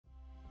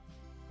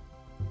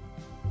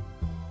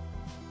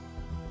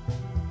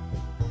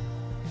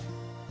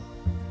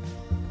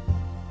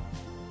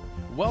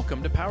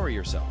Welcome to Power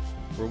Yourself,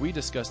 where we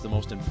discuss the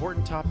most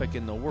important topic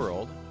in the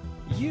world,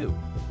 you.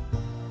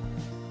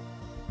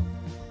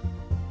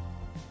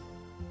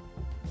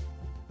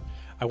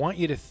 I want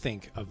you to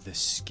think of the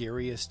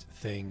scariest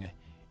thing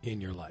in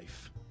your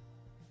life.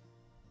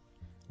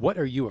 What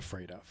are you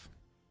afraid of?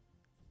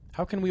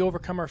 How can we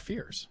overcome our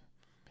fears?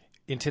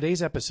 In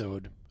today's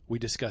episode, we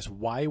discuss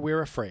why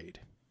we're afraid,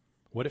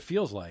 what it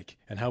feels like,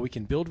 and how we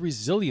can build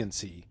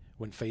resiliency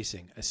when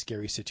facing a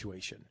scary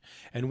situation.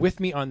 And with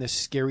me on this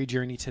scary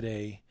journey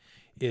today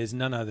is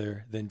none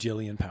other than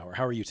Jillian Power.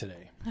 How are you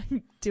today?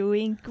 I'm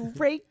doing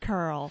great,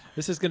 Carl.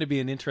 This is going to be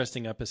an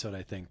interesting episode,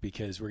 I think,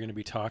 because we're going to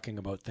be talking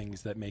about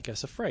things that make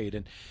us afraid.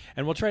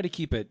 And we'll try to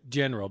keep it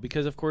general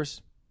because, of course,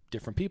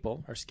 different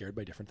people are scared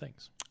by different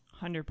things.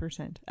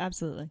 100%.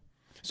 Absolutely.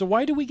 So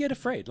why do we get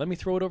afraid? Let me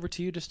throw it over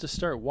to you just to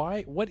start.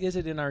 What is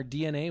it in our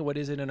DNA? What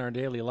is it in our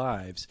daily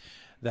lives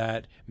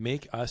that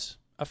make us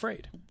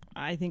afraid?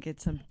 I think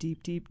it's some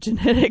deep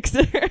genetics.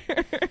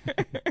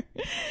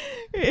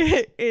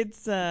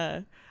 It's,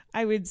 I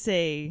would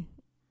say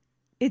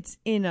it's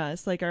in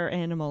us, like our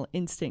animal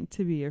instinct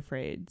to be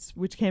afraid,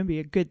 which can be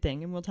a good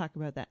thing. And we'll talk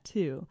about that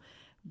too.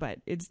 But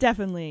it's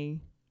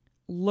definitely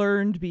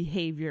learned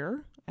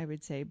behavior, I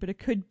would say. But it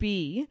could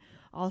be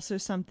also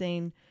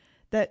something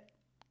that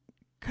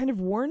kind of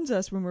warns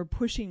us when we're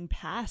pushing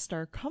past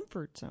our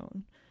comfort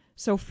zone.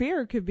 So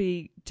fear could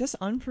be just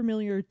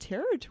unfamiliar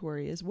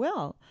territory as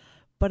well.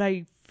 But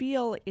I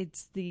feel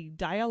it's the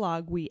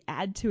dialogue we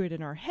add to it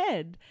in our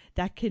head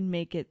that can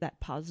make it that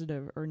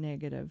positive or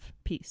negative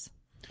piece.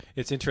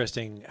 It's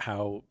interesting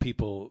how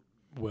people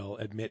will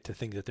admit to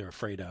things that they're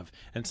afraid of.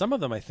 And some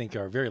of them I think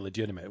are very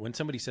legitimate. When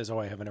somebody says,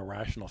 I have an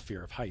irrational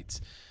fear of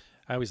heights,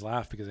 I always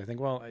laugh because I think,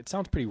 well, it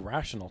sounds pretty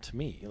rational to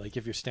me. Like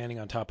if you're standing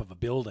on top of a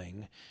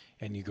building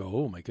and you go,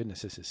 oh my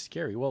goodness, this is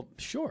scary. Well,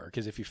 sure,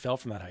 because if you fell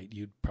from that height,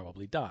 you'd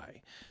probably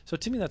die. So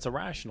to me, that's a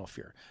rational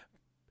fear.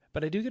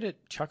 But I do get a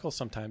chuckle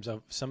sometimes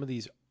of some of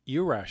these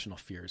irrational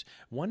fears.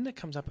 One that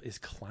comes up is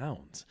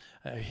clowns.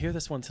 I hear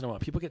this once in a while.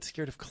 People get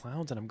scared of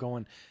clowns, and I'm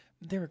going,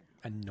 they're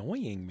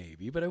annoying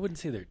maybe, but I wouldn't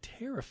say they're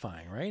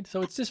terrifying, right?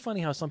 So it's just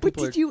funny how some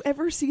people But did you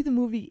ever see the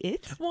movie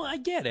It? Well, I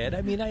get it.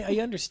 I mean, I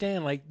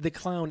understand, like, the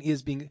clown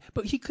is being...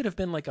 But he could have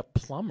been, like, a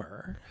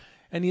plumber.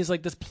 And he's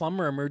like, this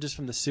plumber emerges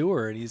from the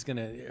sewer, and he's going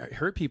to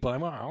hurt people.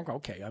 I'm like,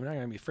 okay, I'm not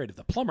going to be afraid of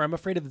the plumber. I'm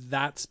afraid of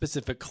that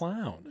specific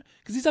clown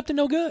because he's up to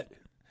no good.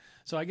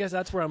 So I guess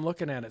that's where I'm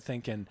looking at it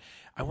thinking,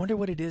 I wonder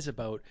what it is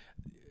about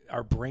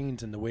our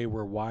brains and the way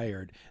we're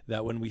wired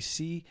that when we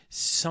see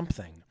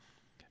something,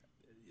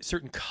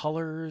 certain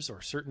colors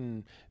or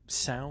certain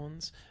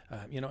sounds,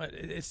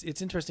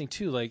 it's interesting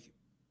too. Like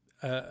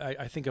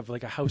I think of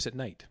like a house at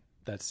night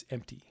that's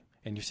empty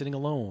and you're sitting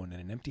alone in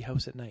an empty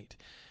house at night.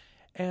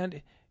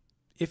 And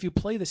if you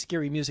play the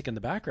scary music in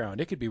the background,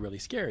 it could be really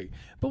scary.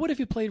 But what if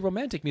you played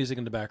romantic music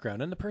in the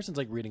background and the person's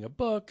like reading a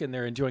book and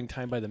they're enjoying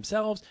time by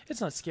themselves?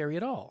 It's not scary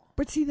at all.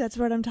 But see, that's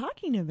what I'm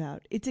talking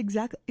about.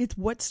 It's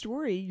what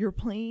story you're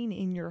playing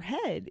in your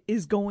head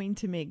is going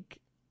to make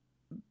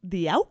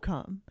the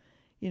outcome.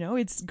 You know,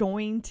 it's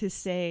going to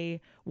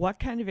say what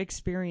kind of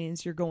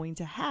experience you're going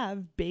to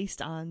have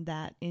based on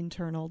that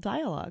internal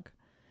dialogue.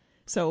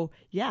 So,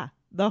 yeah,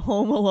 the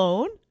Home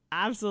Alone.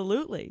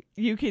 Absolutely.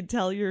 You can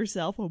tell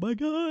yourself, oh my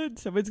God,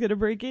 someone's going to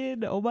break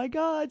in. Oh my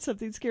God,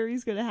 something scary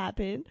is going to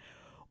happen.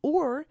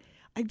 Or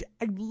I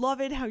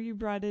love it how you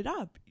brought it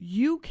up.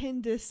 You can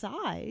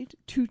decide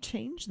to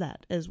change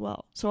that as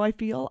well. So I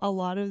feel a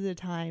lot of the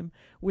time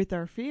with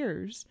our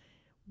fears,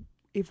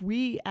 if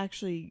we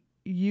actually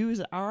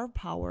use our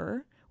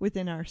power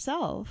within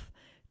ourselves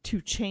to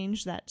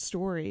change that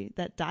story,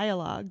 that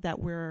dialogue that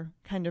we're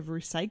kind of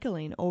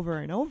recycling over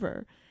and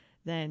over,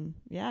 then,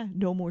 yeah,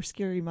 no more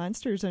scary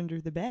monsters under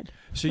the bed.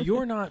 So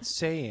you're not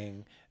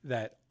saying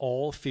that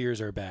all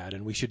fears are bad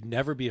and we should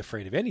never be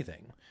afraid of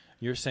anything.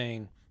 You're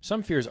saying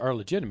some fears are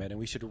legitimate and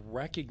we should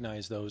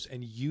recognize those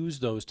and use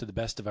those to the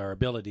best of our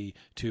ability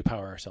to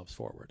power ourselves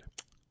forward.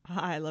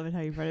 I love it how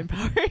you brought in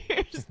power.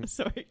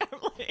 Sorry, I'm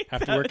like...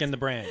 Have to work in the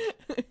brand.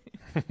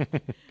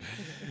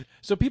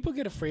 So people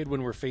get afraid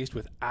when we're faced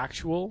with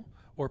actual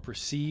or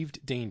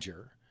perceived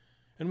danger.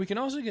 And we can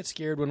also get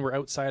scared when we're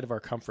outside of our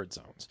comfort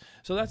zones.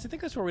 So I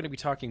think that's what we're going to be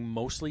talking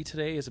mostly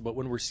today is about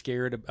when we're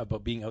scared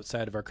about being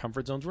outside of our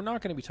comfort zones. We're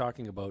not going to be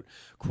talking about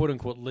quote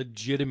unquote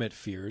legitimate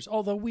fears,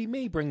 although we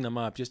may bring them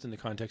up just in the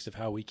context of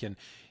how we can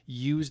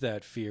use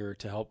that fear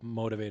to help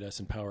motivate us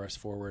and power us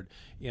forward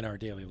in our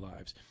daily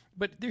lives.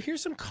 But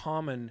here's some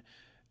common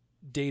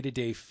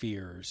day-to-day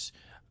fears.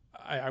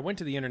 I went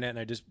to the internet and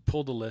I just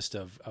pulled a list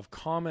of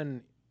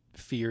common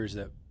fears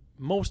that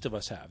most of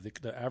us have,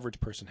 the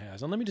average person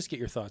has. And let me just get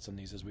your thoughts on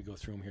these as we go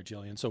through them here,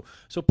 Jillian.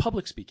 So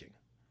public speaking.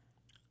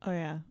 Oh,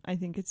 yeah. I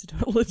think it's a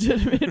total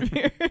legitimate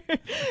fear.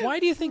 Why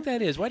do you think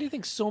that is? Why do you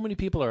think so many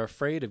people are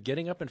afraid of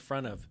getting up in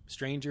front of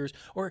strangers?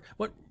 Or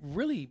what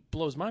really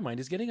blows my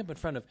mind is getting up in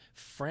front of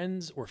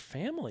friends or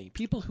family,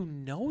 people who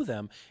know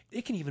them.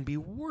 It can even be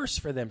worse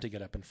for them to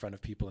get up in front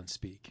of people and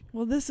speak.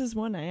 Well, this is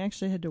one I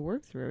actually had to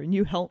work through, and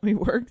you helped me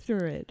work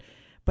through it.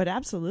 But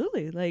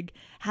absolutely, like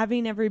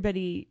having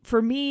everybody,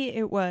 for me,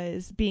 it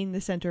was being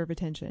the center of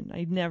attention.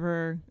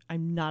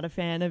 I'm not a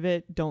fan of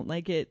it, don't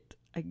like it,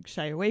 I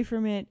shy away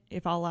from it.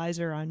 If all eyes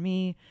are on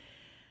me,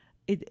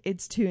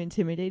 it's too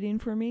intimidating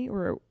for me,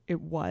 or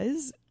it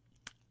was.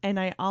 And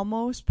I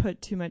almost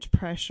put too much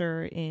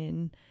pressure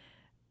in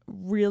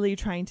really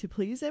trying to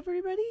please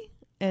everybody.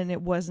 And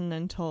it wasn't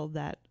until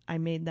that I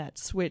made that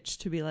switch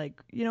to be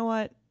like, you know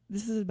what,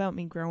 this is about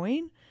me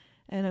growing,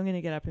 and I'm going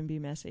to get up and be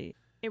messy.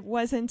 It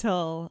wasn't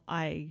until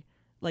I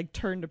like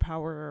turned the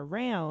power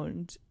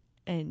around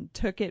and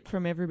took it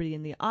from everybody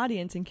in the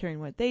audience and caring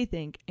what they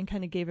think, and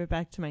kind of gave it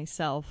back to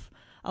myself,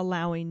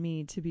 allowing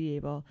me to be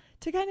able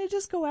to kind of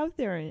just go out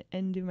there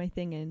and do my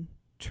thing and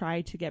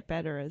try to get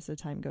better as the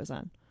time goes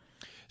on.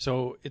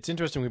 So it's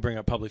interesting we bring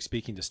up public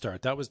speaking to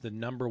start. That was the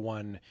number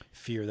one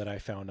fear that I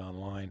found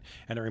online.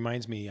 And it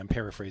reminds me, I'm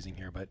paraphrasing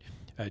here, but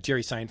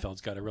Jerry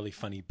Seinfeld's got a really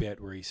funny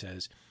bit where he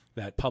says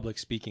that public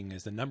speaking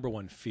is the number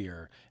one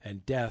fear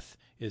and death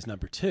is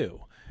number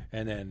two.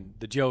 And then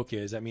the joke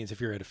is that means if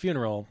you're at a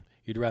funeral,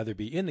 you'd rather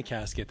be in the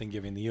casket than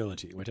giving the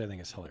eulogy, which I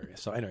think is hilarious.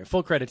 So anyway,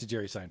 full credit to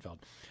Jerry Seinfeld.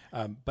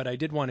 But I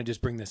did want to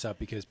just bring this up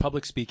because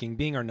public speaking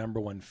being our number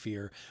one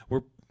fear,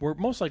 we're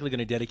most likely going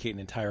to dedicate an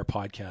entire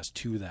podcast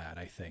to that,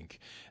 I think.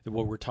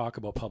 Where we're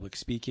talking about public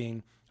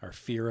speaking, our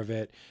fear of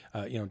it.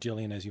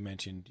 Jillian, as you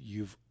mentioned,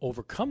 you've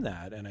overcome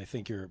that, and I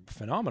think you're a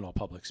phenomenal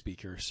public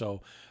speaker.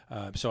 So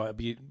I'll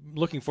be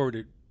looking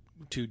forward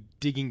to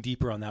digging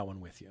deeper on that one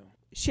with you.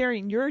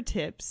 Sharing your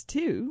tips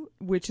too,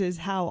 which is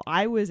how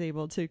I was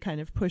able to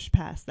kind of push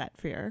past that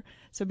fear.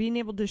 So being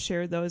able to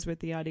share those with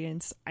the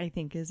audience, I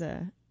think is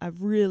a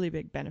really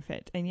big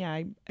benefit. And yeah,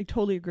 I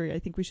totally agree. I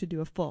think we should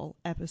do a full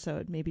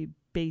episode, maybe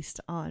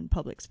based on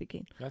public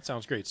speaking. That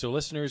sounds great. So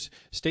listeners,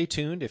 stay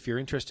tuned. If you're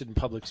interested in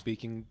public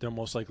speaking, there'll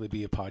most likely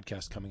be a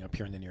podcast coming up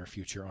here in the near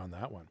future on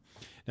that one.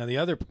 Now, the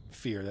other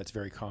fear that's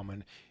very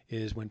common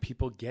is when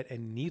people get a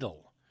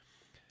needle.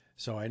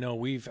 So I know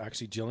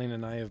Jillian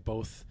and I have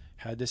both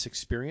had this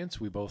experience.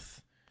 We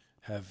both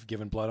have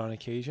given blood on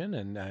occasion,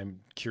 and I'm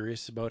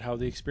curious about how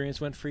the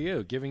experience went for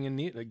you. Getting a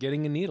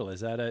needle,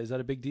 is that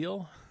a big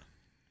deal?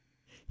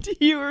 Do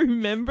you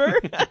remember?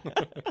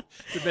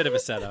 It's a bit of a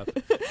setup.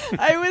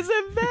 I was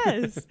a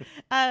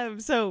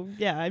mess. So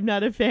yeah, I'm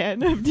not a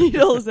fan of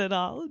needles at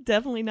all.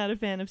 Definitely not a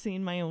fan of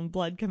seeing my own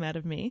blood come out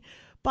of me.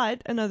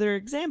 But another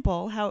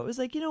example, how it was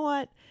like, you know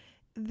what?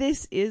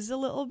 This is a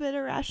little bit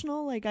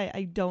irrational. Like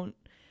I don't.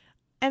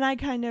 And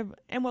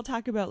and we'll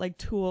talk about like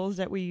tools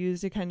that we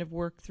use to kind of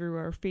work through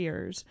our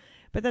fears.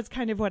 But that's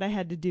kind of what I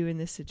had to do in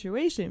this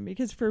situation,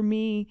 because for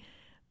me,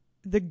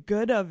 the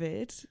good of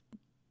it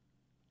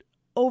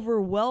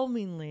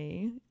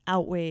overwhelmingly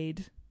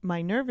outweighed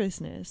my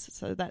nervousness.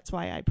 So that's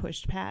why I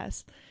pushed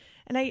past.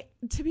 And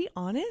to be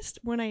honest,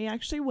 when I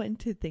actually went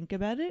to think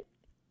about it,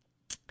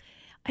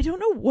 I don't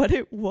know what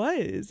it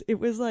was. It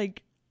was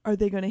like, are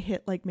they going to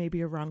hit like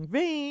maybe a wrong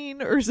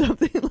vein or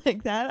something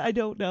like that? I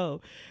don't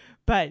know.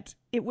 But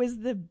it was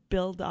the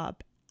build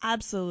up,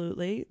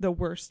 absolutely the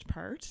worst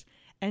part.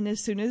 And as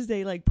soon as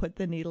they like put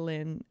the needle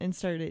in and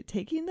started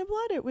taking the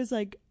blood, it was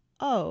like,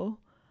 oh,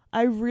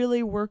 I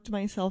really worked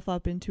myself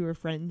up into a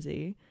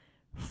frenzy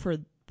for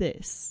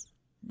this.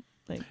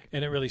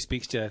 And it really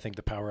speaks to, I think,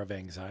 the power of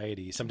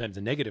anxiety, sometimes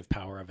the negative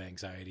power of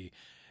anxiety,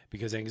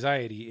 because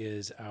anxiety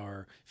is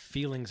our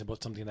feelings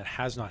about something that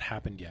has not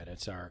happened yet.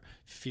 It's our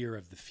fear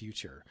of the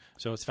future.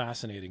 So it's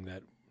fascinating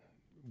that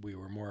we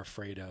were more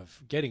afraid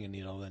of getting a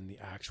needle than the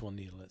actual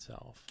needle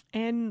itself.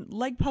 And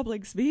like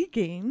public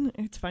speaking,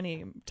 it's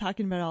funny, I'm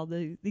talking about all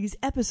these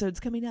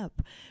episodes coming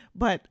up,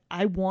 but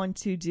I want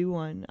to do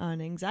one on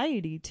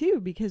anxiety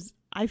too, because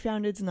I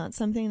found it's not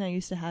something I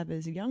used to have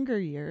as younger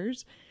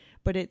years,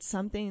 but it's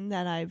something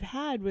that I've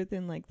had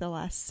within like the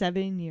last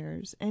 7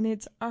 years, and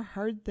it's a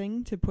hard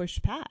thing to push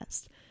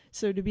past.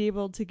 So to be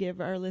able to give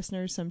our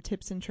listeners some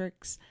tips and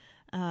tricks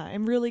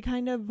and really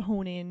kind of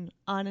hone in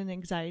on an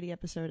anxiety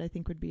episode, I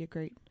think would be a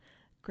great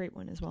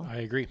one as well.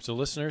 I agree. So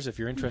listeners, if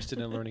you're interested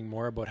in learning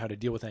more about how to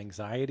deal with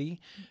anxiety,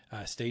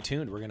 stay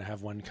tuned. We're going to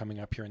have one coming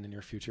up here in the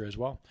near future as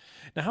well.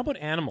 Now, how about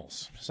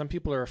animals? Some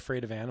people are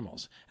afraid of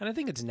animals. And I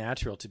think it's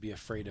natural to be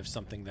afraid of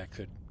something that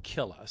could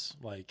kill us,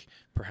 like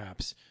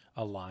perhaps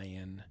a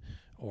lion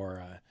or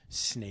a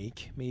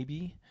snake,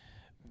 maybe.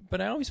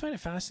 But I always find it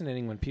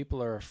fascinating when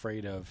people are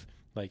afraid of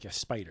like a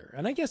spider.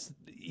 And I guess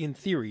in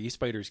theory,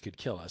 spiders could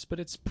kill us, but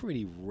it's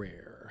pretty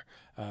rare.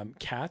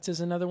 Cats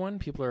is another one.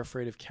 People are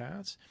afraid of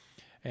cats.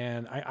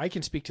 And I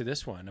can speak to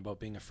this one about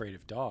being afraid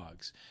of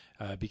dogs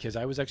because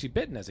I was actually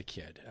bitten as a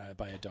kid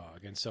by a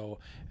dog. And so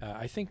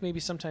I think maybe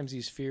sometimes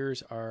these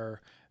fears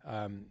are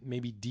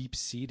maybe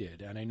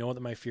deep-seated. And I know that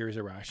my fear is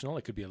irrational.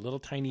 It could be a little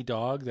tiny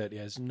dog that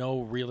has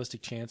no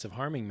realistic chance of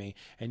harming me,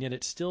 and yet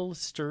it still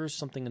stirs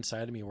something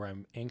inside of me where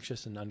I'm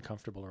anxious and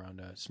uncomfortable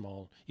around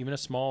even a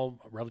small,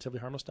 relatively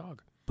harmless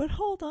dog. But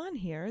hold on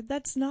here.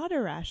 That's not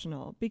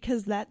irrational,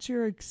 because that's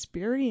your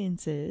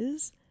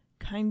experiences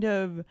kind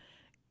of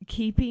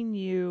keeping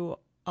you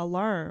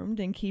alarmed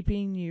and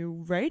keeping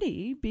you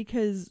ready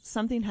because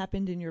something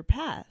happened in your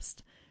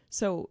past.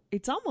 So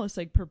it's almost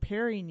like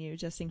preparing you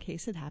just in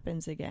case it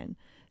happens again.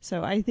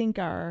 So I think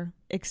our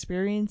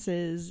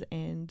experiences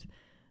and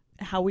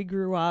how we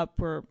grew up,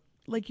 or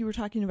like you were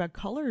talking about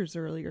colors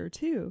earlier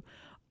too,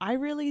 I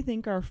really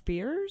think our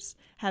fears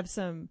have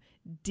some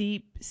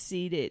deep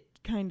seated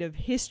kind of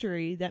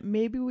history that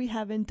maybe we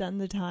haven't done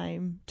the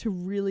time to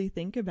really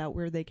think about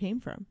where they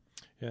came from.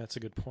 Yeah, that's a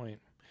good point.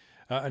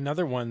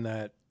 Another one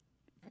that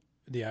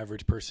the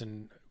average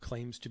person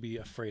claims to be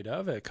afraid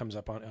of, it comes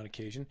up on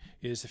occasion,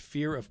 is a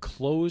fear of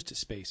closed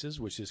spaces,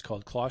 which is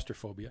called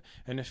claustrophobia,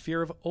 and a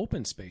fear of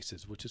open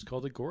spaces, which is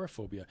called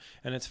agoraphobia.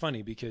 And it's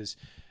funny because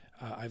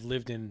I've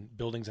lived in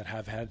buildings that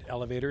have had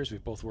elevators.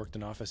 We've both worked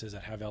in offices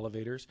that have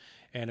elevators.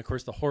 And of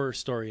course, the horror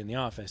story in the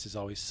office is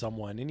always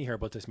someone, and you hear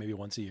about this maybe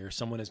once a year,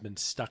 someone has been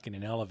stuck in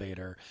an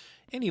elevator.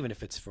 And even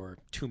if it's for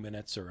 2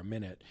 minutes or a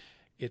minute,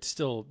 it's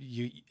still,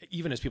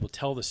 even as people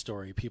tell the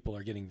story, people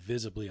are getting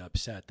visibly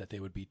upset that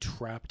they would be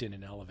trapped in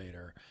an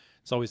elevator.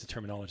 It's always the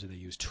terminology they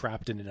use,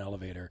 trapped in an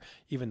elevator,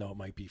 even though it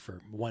might be for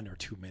 1 or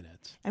 2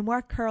 minutes. And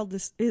what Carl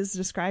is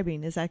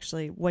describing is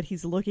actually what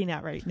he's looking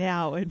at right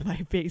now, and my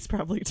face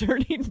probably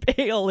turning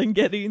pale and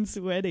getting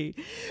sweaty.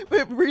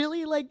 But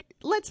really, like,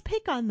 let's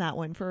pick on that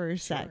one for a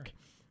sec.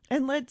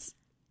 And let's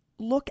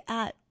look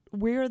at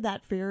where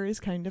that fear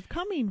is kind of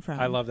coming from.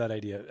 I love that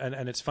idea.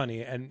 And it's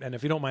funny. And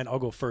if you don't mind, I'll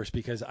go first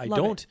because I Love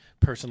don't it.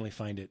 personally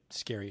find it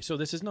scary. So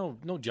this is no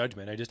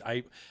judgment.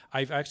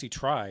 I've actually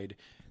tried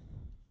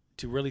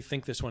to really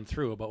think this one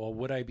through about, well,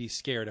 would I be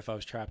scared if I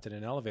was trapped in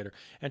an elevator?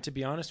 And to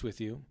be honest with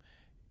you,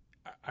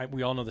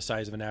 we all know the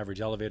size of an average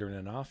elevator in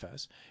an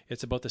office.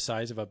 It's about the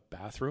size of a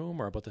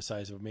bathroom or about the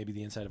size of maybe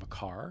the inside of a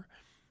car.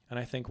 And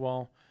I think,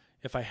 well,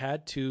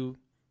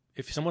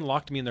 if someone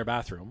locked me in their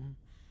bathroom,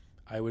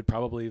 I would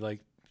probably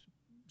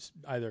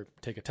either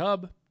take a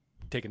tub,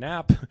 take a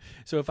nap.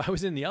 So if I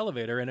was in the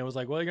elevator and it was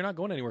like, well, you're not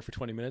going anywhere for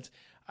 20 minutes,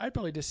 I'd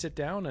probably just sit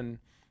down and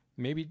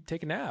maybe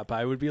take a nap.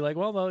 I would be like,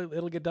 well,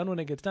 it'll get done when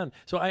it gets done.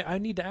 So I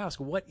need to ask,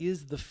 what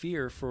is the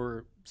fear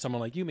for someone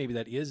like you maybe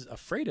that is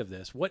afraid of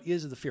this? What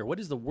is the fear? What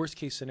is the worst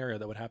case scenario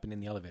that would happen in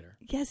the elevator?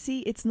 Yeah,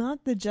 see, it's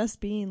not the just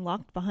being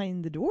locked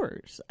behind the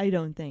doors, I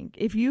don't think.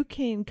 If you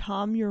can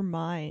calm your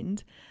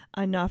mind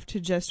enough to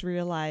just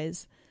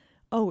realize,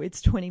 oh,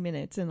 it's 20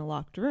 minutes in a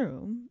locked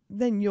room,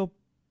 then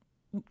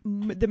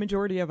the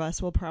majority of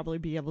us will probably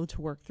be able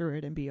to work through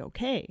it and be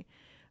okay.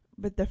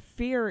 But the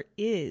fear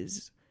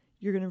is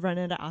you're going to run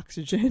out of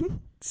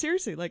oxygen.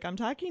 Seriously, like I'm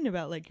talking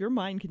about, like your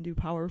mind can do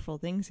powerful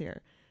things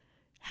here.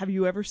 Have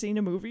you ever seen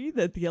a movie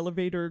that the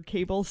elevator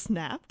cable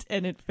snapped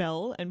and it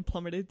fell and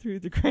plummeted through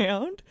the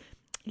ground?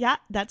 Yeah,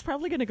 that's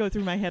probably going to go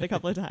through my head a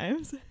couple of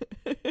times.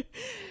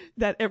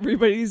 That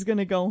everybody's going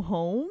to go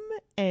home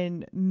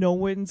and no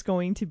one's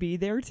going to be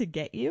there to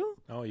get you.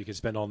 Oh, you could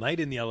spend all night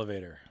in the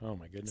elevator. Oh,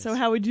 my goodness. So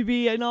how would you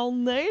be in all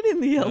night in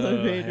the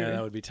elevator? Yeah,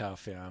 that would be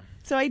tough, yeah.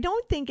 So I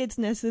don't think it's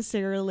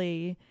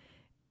necessarily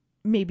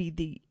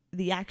maybe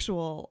the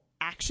actual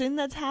action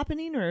that's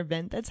happening or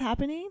event that's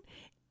happening.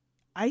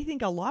 I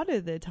think a lot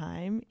of the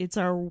time it's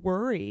our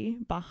worry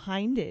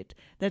behind it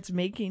that's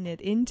making it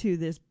into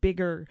this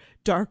bigger,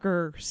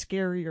 darker,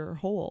 scarier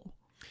hole.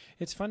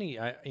 It's funny.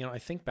 I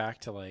think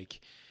back to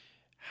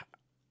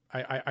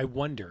I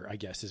wonder, I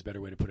guess is a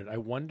better way to put it. I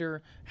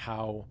wonder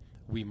how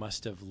we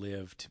must have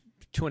lived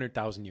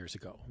 200,000 years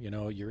ago.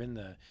 You're in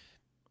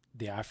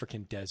the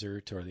African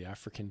desert or the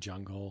African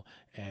jungle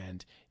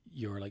and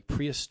you're like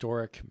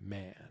prehistoric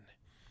man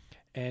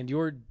and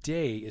your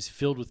day is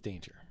filled with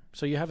danger.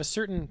 So you have a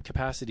certain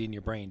capacity in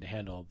your brain to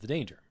handle the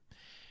danger.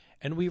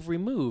 And we've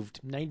removed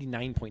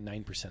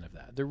 99.9% of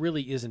that. There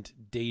really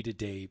isn't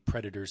day-to-day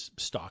predators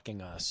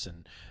stalking us,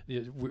 and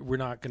we're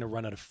not going to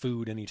run out of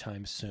food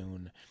anytime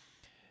soon.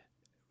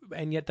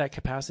 And yet that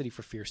capacity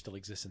for fear still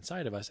exists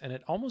inside of us, and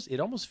it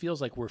almost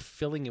feels like we're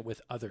filling it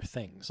with other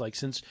things. Like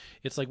since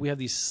it's like we have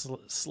these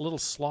little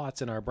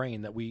slots in our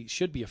brain that we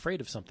should be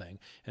afraid of something,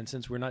 and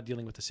since we're not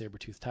dealing with the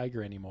saber-toothed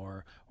tiger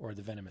anymore or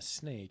the venomous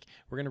snake,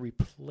 we're going to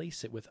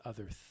replace it with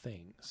other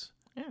things.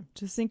 Yeah,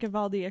 just think of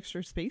all the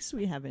extra space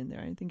we have in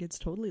there. I think it's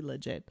totally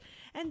legit.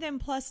 And then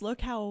plus look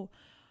how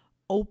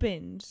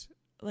opened,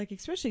 like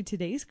especially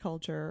today's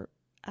culture,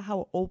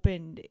 how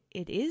open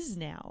it is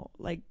now.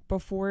 Like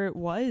before it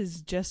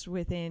was just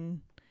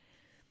within,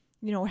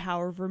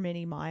 however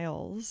many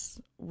miles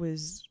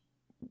was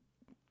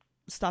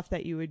stuff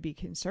that you would be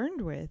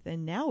concerned with.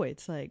 And now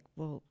it's like,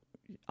 well,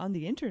 on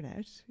the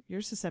internet,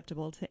 you're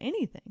susceptible to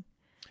anything.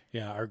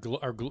 Yeah,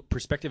 our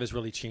perspective has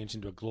really changed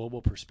into a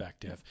global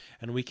perspective,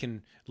 and we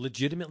can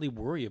legitimately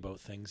worry about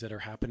things that are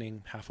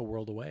happening half a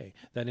world away.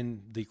 That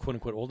in the quote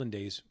unquote olden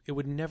days, it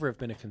would never have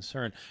been a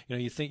concern.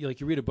 You think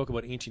you read a book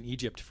about ancient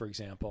Egypt, for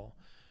example,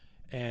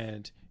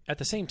 and at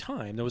the same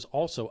time there was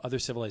also other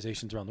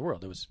civilizations around the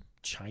world. There was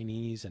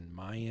Chinese and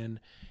Mayan,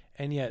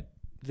 and yet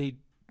they,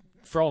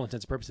 for all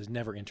intents and purposes,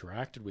 never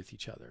interacted with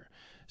each other.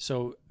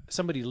 So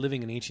somebody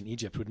living in ancient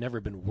Egypt would never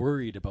have been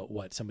worried about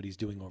what somebody's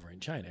doing over in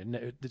China.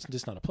 It's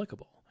just not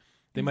applicable.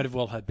 They might have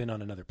well have been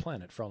on another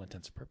planet for all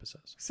intents and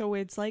purposes. So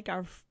it's like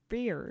our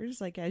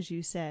fears, like as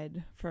you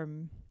said,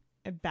 from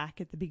back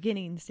at the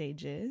beginning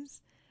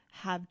stages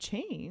have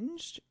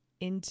changed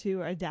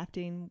into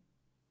adapting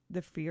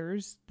the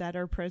fears that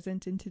are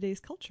present in today's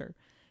culture.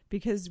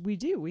 Because we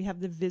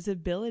have the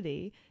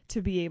visibility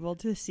to be able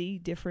to see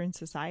different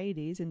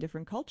societies and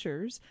different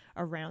cultures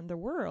around the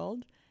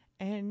world,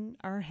 and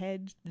our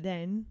head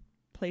then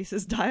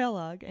places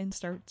dialogue and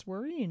starts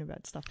worrying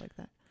about stuff like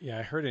that. Yeah,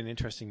 I heard an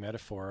interesting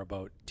metaphor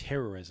about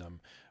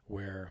terrorism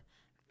where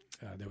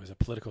there was a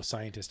political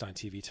scientist on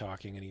TV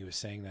talking, and he was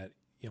saying that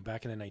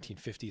back in the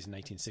 1950s and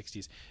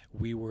 1960s,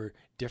 we were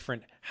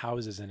different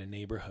houses in a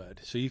neighborhood.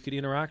 So you could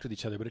interact with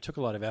each other, but it took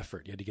a lot of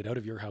effort. You had to get out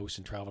of your house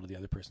and travel to the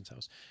other person's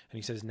house. And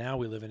he says now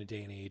we live in a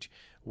day and age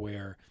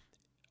where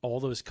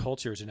all those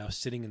cultures are now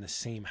sitting in the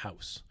same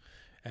house.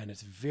 And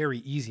it's very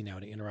easy now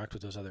to interact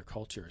with those other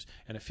cultures.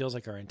 And it feels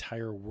like our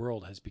entire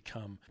world has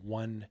become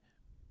one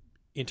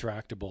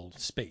interactable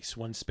space,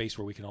 one space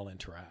where we can all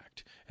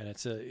interact. And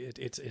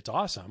it's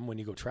awesome when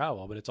you go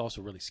travel, but it's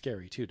also really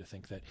scary too to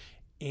think that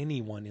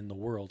anyone in the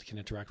world can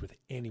interact with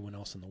anyone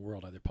else in the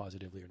world, either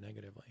positively or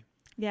negatively.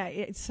 Yeah,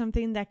 it's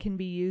something that can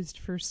be used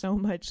for so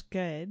much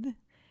good,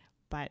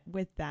 but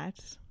with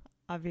that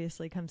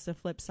obviously comes the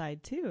flip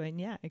side too. And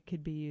yeah, it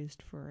could be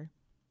used for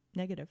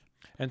negative.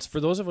 And for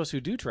those of us who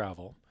do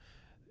travel,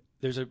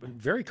 there's a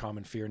very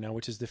common fear now,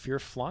 which is the fear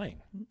of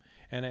flying.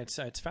 And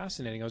it's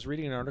fascinating. I was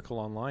reading an article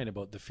online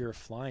about the fear of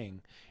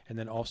flying and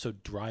then also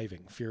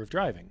driving, fear of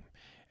driving.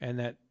 And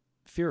that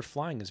fear of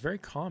flying is very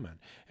common.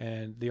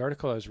 And the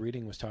article I was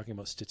reading was talking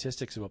about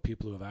statistics about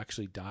people who have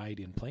actually died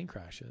in plane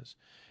crashes.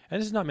 And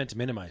this is not meant to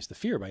minimize the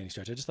fear by any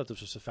stretch. I just thought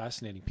this was a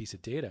fascinating piece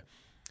of data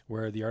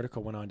where the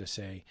article went on to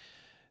say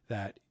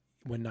that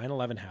when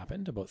 9/11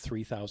 happened, about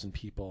 3,000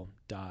 people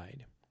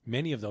died.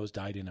 Many of those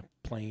died in a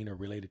plane or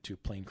related to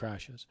plane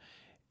crashes.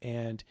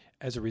 And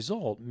as a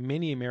result,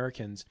 many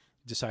Americans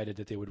decided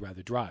that they would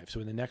rather drive. So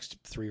in the next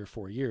 3 or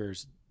 4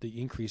 years, the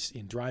increase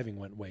in driving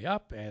went way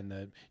up and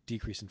the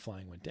decrease in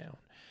flying went down.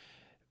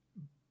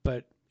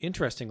 But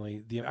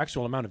interestingly, the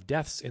actual amount of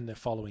deaths in the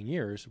following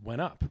years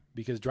went up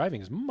because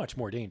driving is much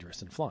more dangerous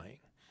than flying.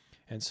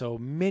 And so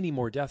many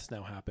more deaths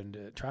now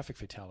happened, traffic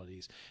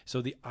fatalities.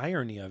 So the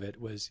irony of it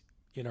was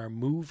in our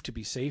move to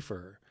be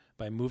safer,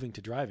 by moving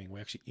to driving, we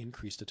actually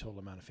increased the total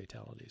amount of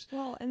fatalities.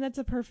 Well, and that's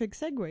a perfect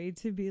segue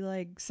to be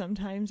like,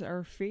 sometimes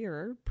our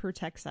fear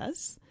protects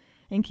us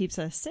and keeps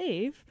us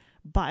safe,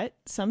 but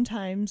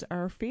sometimes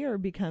our fear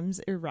becomes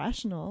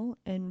irrational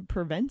and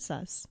prevents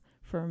us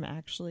from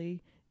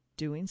actually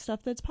doing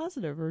stuff that's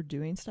positive or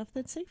doing stuff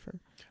that's safer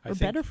or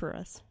better for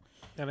us.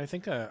 And I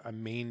think a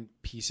main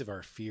piece of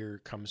our fear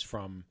comes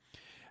from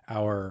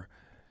our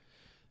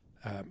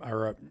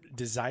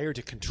desire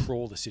to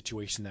control the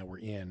situation that we're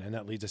in. And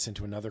that leads us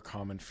into another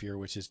common fear,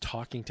 which is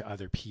talking to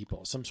other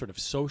people, some sort of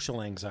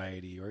social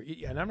anxiety.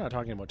 And I'm not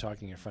talking about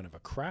talking in front of a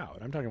crowd.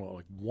 I'm talking about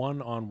like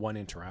one-on-one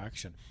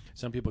interaction.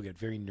 Some people get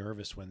very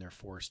nervous when they're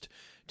forced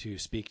to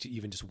speak to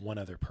even just one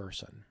other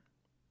person.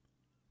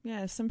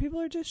 Yeah, some people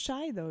are just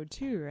shy though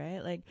too, right?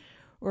 Like,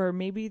 or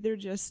maybe they're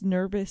just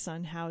nervous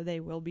on how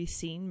they will be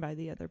seen by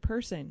the other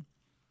person.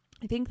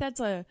 I think it's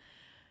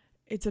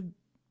a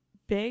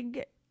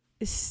big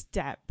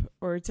step,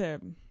 or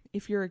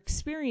if you're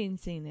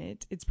experiencing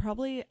it, it's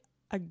probably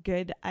a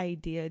good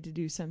idea to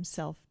do some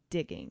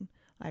self-digging,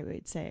 I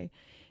would say,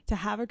 to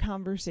have a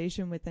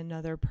conversation with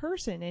another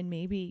person and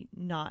maybe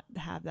not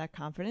have that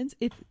confidence,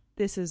 if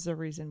this is the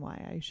reason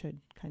why. I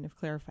should kind of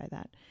clarify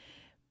that.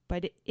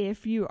 But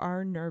if you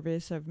are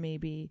nervous of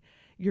maybe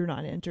you're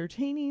not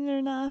entertaining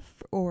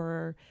enough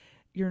or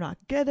you're not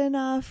good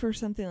enough or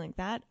something like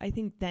that, I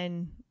think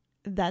then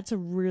that's a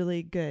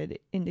really good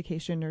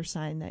indication or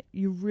sign that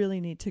you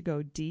really need to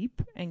go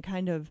deep and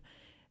kind of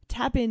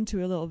tap into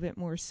a little bit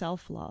more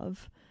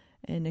self-love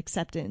and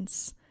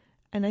acceptance.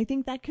 And I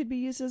think that could be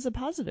used as a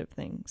positive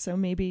thing. So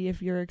maybe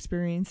if you're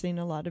experiencing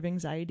a lot of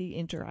anxiety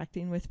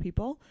interacting with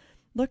people,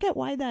 look at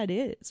why that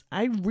is.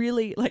 I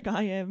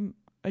am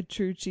a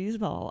true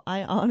cheeseball.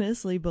 I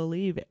honestly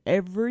believe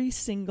every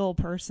single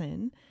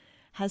person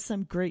has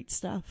some great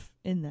stuff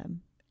in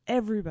them.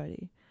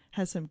 Everybody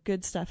has some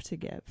good stuff to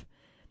give.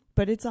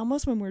 But it's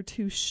almost when we're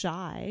too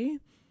shy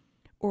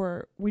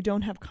or we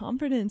don't have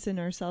confidence in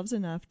ourselves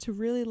enough to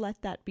really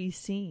let that be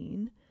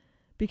seen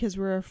because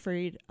we're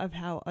afraid of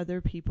how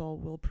other people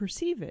will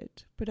perceive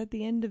it. But at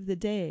the end of the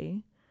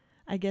day,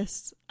 I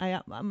guess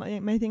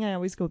my thing I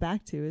always go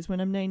back to is when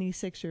I'm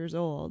 96 years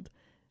old,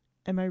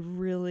 am I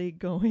really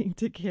going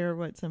to care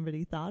what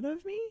somebody thought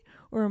of me?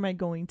 Or am I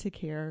going to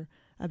care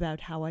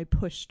about how I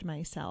pushed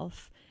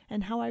myself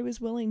and how I was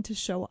willing to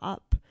show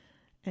up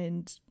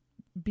and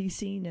be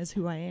seen as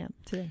who I am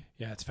today?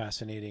 Yeah, it's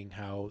fascinating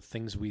how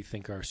things we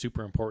think are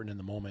super important in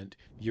the moment,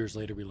 years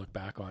later we look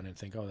back on and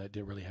think, oh, that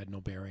really had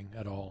no bearing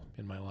at all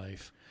in my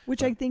life.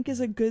 Which I think is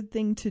a good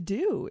thing to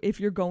do if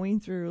you're going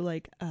through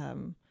like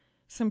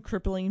some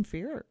crippling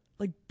fear.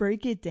 Like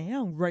break it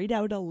down, write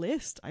out a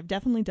list. I've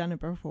definitely done it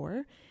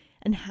before.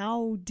 And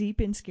how deep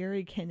and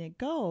scary can it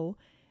go?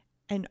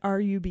 And are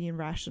you being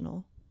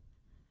rational?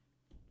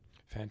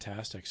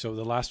 Fantastic. So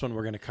the last one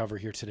we're going to cover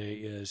here today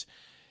is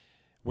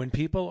when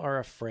people are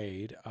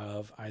afraid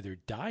of either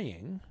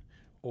dying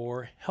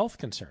or health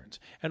concerns.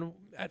 And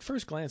at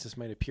first glance, this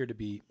might appear to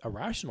be a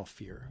rational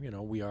fear. You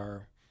know, we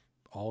are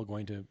all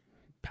going to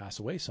pass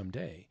away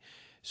someday.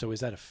 So is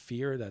that a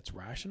fear that's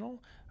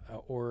rational?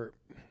 Or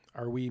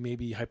are we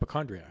maybe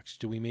hypochondriacs?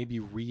 Do we maybe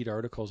read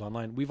articles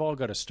online? We've all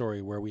got a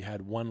story where we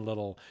had one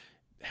little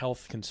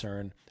health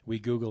concern. We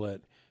Google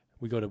it.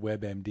 We go to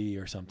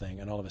WebMD or something,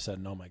 and all of a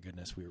sudden, oh my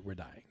goodness, we're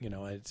dying. You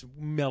know, it's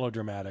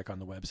melodramatic on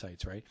the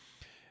websites, right?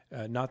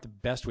 Not the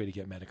best way to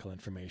get medical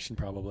information,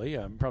 probably.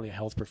 Probably a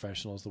health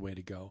professional is the way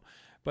to go.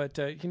 But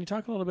can you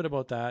talk a little bit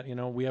about that? You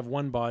know, we have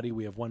one body,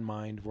 we have one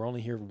mind. We're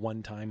only here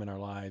one time in our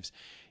lives.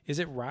 Is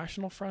it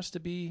rational for us to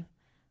be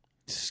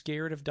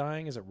scared of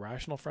dying? Is it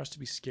rational for us to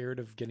be scared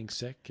of getting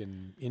sick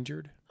and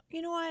injured?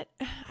 You know what?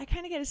 I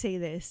kind of got to say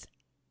this.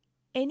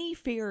 Any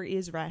fear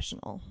is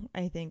rational,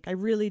 I think. I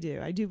really do.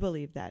 I do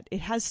believe that.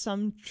 It has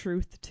some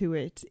truth to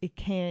it. It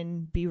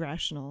can be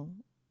rational,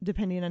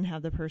 depending on how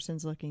the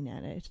person's looking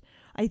at it.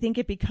 I think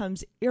it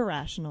becomes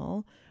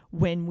irrational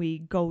when we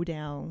go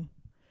down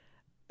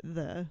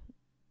the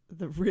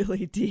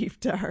really deep,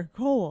 dark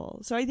hole.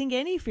 So I think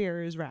any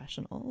fear is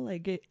rational.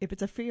 Like, if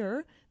it's a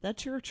fear,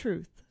 that's your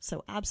truth.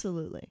 So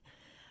absolutely.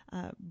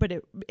 But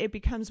it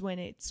becomes when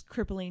it's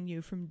crippling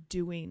you from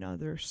doing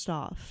other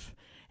stuff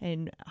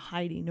and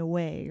hiding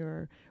away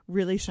or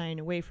really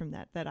shying away from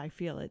that I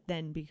feel it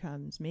then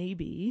becomes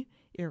maybe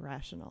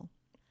irrational.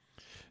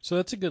 So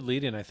that's a good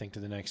lead in, I think,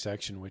 to the next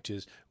section, which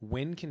is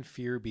when can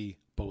fear be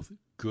both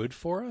good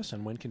for us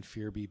and when can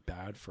fear be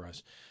bad for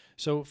us?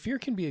 So fear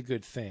can be a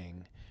good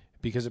thing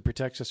because it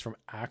protects us from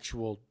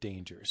actual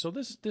danger. So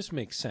this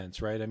makes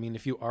sense, right? I mean,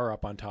 if you are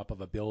up on top of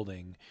a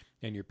building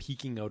and you're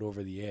peeking out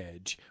over the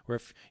edge, or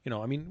if, you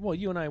know, I mean, well,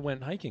 you and I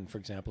went hiking, for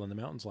example, in the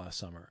mountains last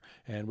summer,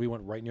 and we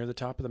went right near the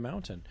top of the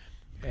mountain.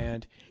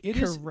 And it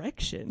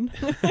Correction.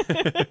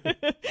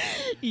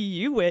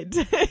 You went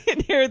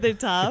near the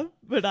top,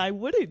 but I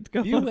wouldn't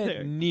go there. You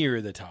went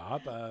near the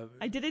top.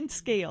 I didn't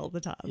scale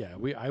the top. Yeah,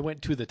 I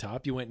went to the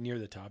top. You went near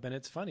the top. And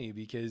it's funny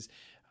because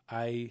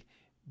and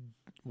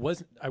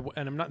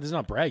I'm not, this is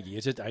not braggy.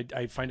 It's just,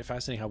 I find it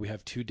fascinating how we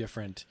have two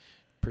different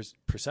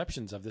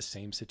perceptions of the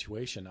same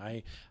situation.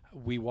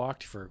 We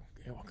walked for,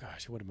 oh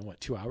gosh, it would have been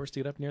 2 hours to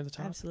get up near the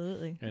top?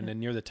 Absolutely. And then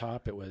near the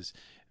top, it was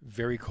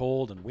very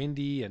cold and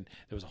windy, and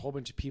there was a whole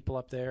bunch of people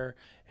up there,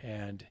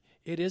 and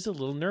it is a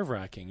little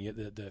nerve-wracking.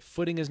 The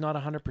footing is not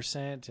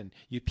 100%, and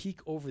you peek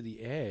over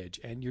the edge,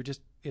 and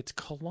it's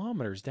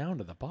kilometers down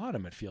to the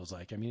bottom, it feels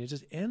like. I mean, it's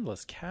just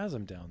endless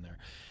chasm down there.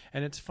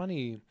 And it's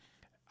funny,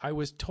 I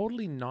was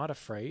totally not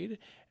afraid,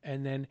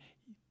 and then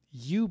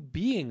you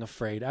being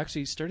afraid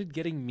actually started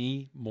getting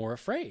me more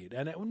afraid,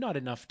 and not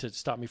enough to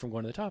stop me from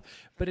going to the top.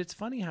 But it's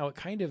funny how it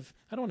kind of,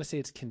 I don't want to say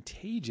it's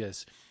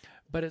contagious,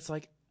 but it's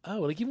like, oh,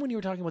 like even when you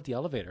were talking about the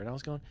elevator, and I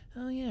was going,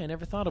 oh yeah, I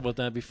never thought about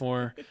that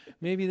before.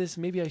 Maybe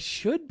I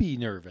should be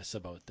nervous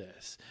about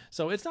this.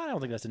 So it's not, I don't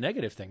think that's a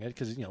negative thing,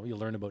 because, you know, you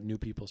learn about new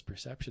people's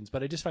perceptions.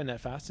 But I just find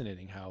that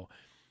fascinating how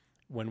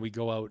when we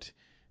go out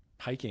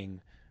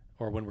hiking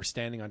or when we're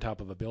standing on top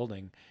of a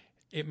building,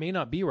 it may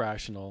not be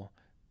rational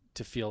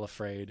to feel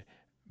afraid,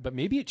 but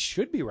maybe it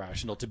should be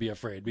rational to be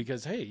afraid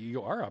because, hey,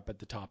 you are up at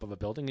the top of a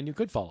building and you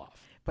could fall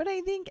off. But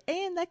I think,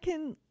 and that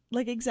can,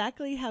 like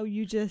exactly how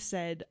you just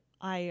said,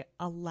 I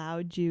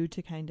allowed you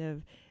to kind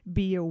of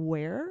be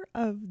aware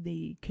of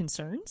the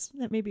concerns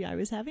that maybe I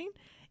was having.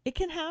 It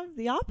can have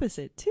the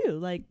opposite too.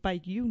 Like by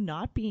you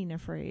not being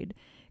afraid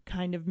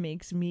kind of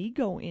makes me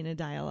go in a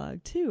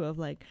dialogue too of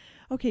like,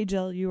 okay,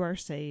 Jill, you are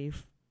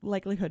safe.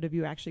 Likelihood of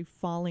you actually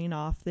falling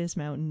off this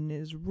mountain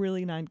is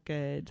really not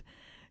good.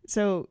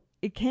 So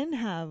it can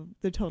have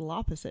the total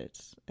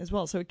opposites as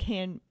well. So it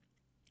can,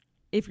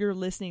 if you're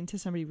listening to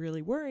somebody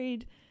really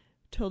worried,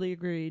 totally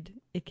agreed,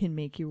 it can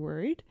make you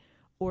worried.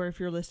 Or if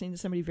you're listening to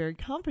somebody very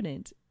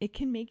confident, it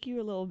can make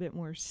you a little bit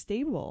more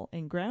stable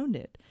and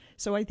grounded.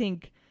 So I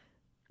think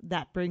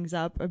that brings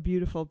up a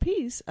beautiful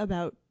piece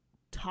about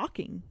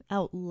talking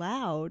out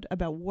loud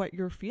about what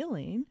you're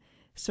feeling.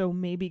 So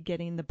maybe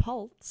getting the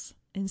pulse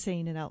and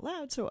saying it out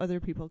loud so other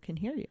people can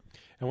hear you.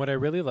 And what I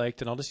really liked,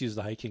 and I'll just use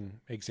the hiking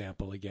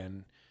example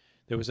again,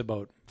 there was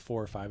about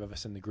 4 or 5 of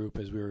us in the group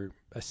as we were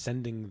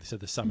ascending to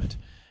the summit.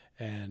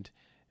 And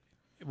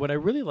what I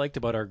really liked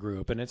about our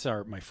group, and it's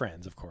my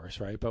friends, of course,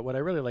 right? But what I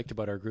really liked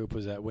about our group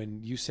was that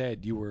when you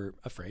said you were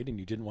afraid and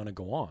you didn't want to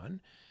go on,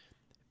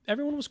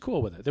 everyone was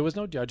cool with it. There was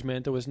no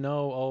judgment. There was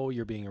no, oh,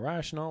 you're being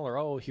irrational, or,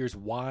 oh, here's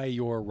why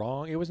you're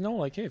wrong. It was no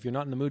like, hey, if you're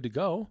not in the mood to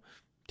go,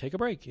 take a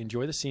break,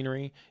 enjoy the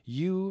scenery.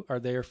 You are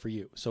there for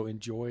you. So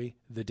enjoy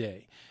the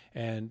day.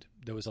 And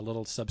there was a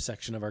little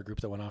subsection of our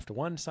group that went off to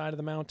one side of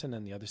the mountain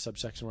and the other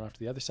subsection went off to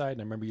the other side.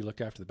 And I remember you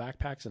looked after the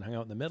backpacks and hung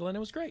out in the middle, and it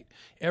was great.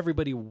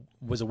 Everybody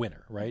was a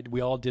winner, right?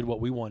 We all did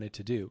what we wanted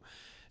to do.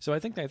 So I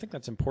think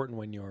that's important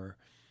when you're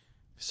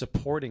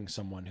supporting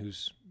someone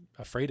who's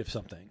afraid of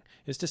something,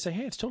 is to say,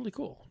 hey, it's totally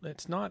cool.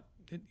 It's not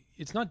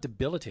it's not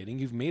debilitating.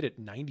 You've made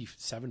it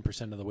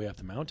 97% of the way up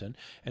the mountain.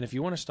 And if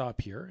you want to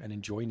stop here and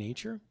enjoy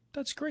nature,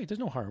 that's great. There's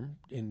no harm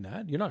in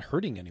that. You're not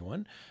hurting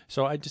anyone.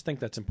 So I just think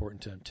that's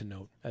important to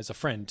note as a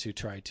friend, to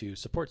try to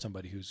support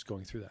somebody who's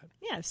going through that.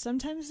 Yeah,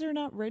 sometimes they're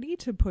not ready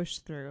to push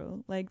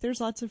through. Like, there's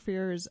lots of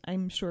fears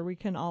I'm sure we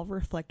can all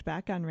reflect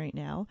back on right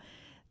now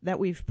that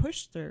we've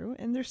pushed through,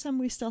 and there's some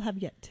we still have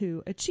yet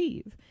to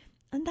achieve.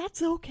 And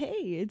that's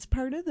okay. It's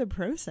part of the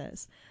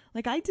process.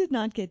 Like, I did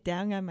not get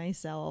down on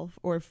myself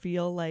or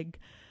feel like,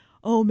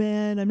 oh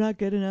man, I'm not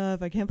good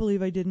enough. I can't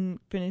believe I didn't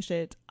finish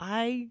it.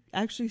 I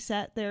actually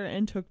sat there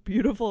and took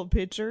beautiful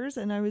pictures,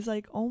 and I was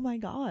like, oh my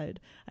God,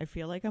 I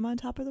feel like I'm on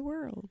top of the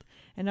world.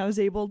 And I was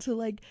able to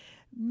like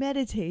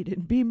meditate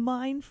and be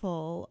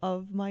mindful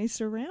of my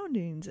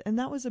surroundings. And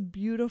that was a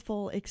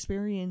beautiful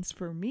experience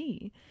for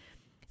me.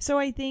 So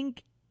I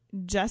think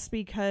just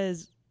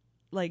because,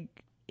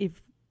 like,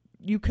 if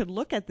you could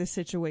look at the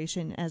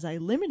situation as I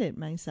limited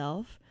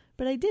myself,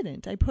 but I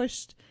didn't. I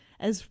pushed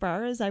as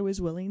far as I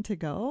was willing to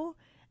go.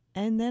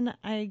 And then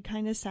I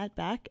kind of sat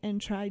back and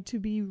tried to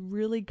be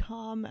really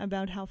calm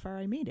about how far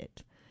I made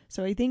it.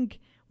 So I think,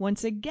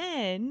 once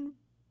again,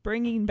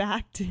 bringing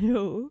back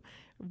to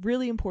a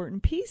really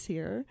important piece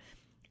here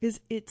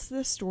is it's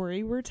the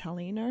story we're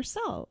telling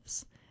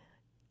ourselves.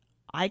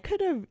 I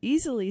could have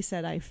easily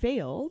said I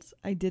failed.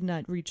 I did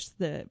not reach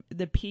the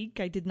peak.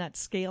 I did not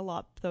scale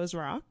up those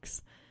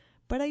rocks,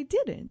 but I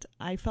didn't.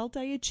 I felt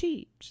I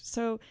achieved.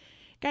 So,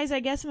 guys, I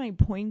guess my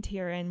point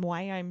here and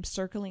why I'm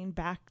circling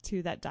back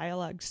to that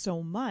dialogue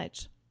so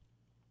much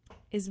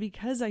is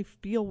because I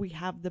feel we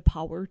have the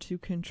power to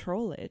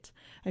control it.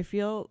 I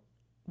feel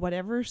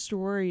whatever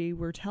story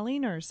we're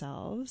telling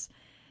ourselves,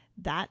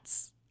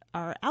 that's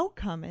our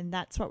outcome, and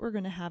that's what we're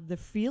going to have the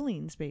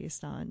feelings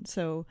based on.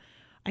 So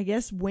I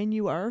guess when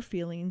you are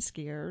feeling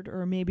scared,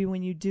 or maybe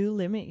when you do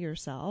limit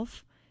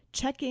yourself,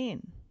 check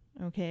in,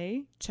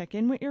 okay? Check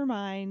in with your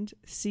mind,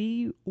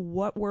 see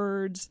what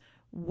words,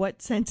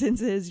 what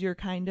sentences you're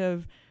kind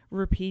of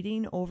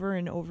repeating over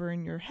and over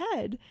in your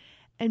head,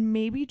 and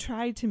maybe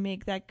try to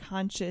make that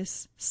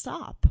conscious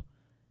stop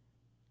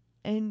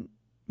and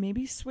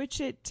maybe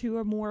switch it to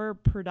a more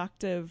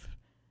productive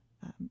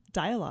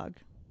dialogue,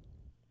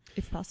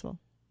 if possible.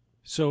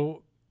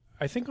 So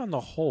I think on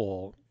the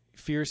whole,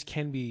 fears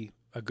can be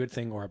a good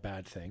thing or a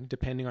bad thing,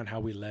 depending on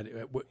how we let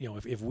it,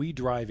 if we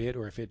drive it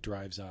or if it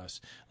drives us.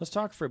 Let's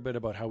talk for a bit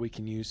about how we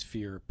can use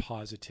fear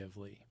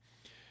positively.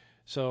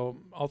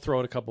 So I'll throw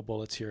out a couple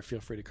bullets here. Feel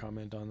free to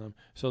comment on them.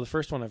 So the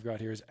first one I've got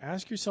here is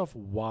ask yourself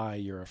why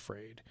you're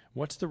afraid.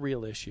 What's the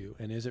real issue,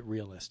 and is it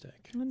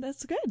realistic? Well,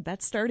 that's good.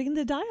 That's starting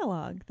the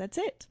dialogue. That's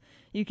it.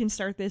 You can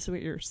start this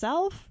with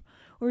yourself,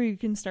 or you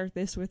can start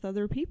this with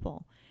other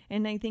people.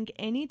 And I think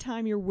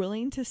anytime you're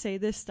willing to say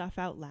this stuff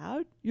out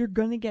loud, you're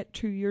going to get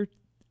to your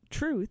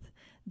truth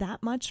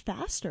that much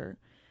faster,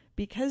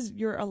 because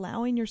you're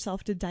allowing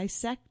yourself to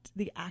dissect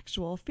the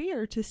actual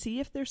fear to see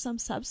if there's some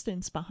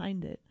substance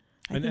behind it.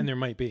 And there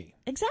might be.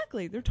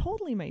 Exactly. There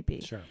totally might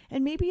be. Sure.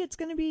 And maybe it's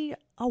going to be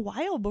a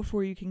while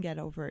before you can get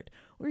over it.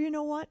 Or you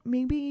know what?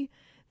 Maybe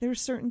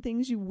there's certain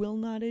things you will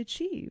not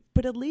achieve.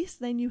 But at least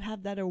then you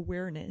have that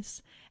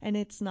awareness. And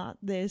it's not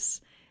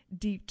this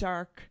deep,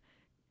 dark,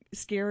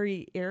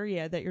 scary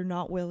area that you're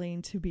not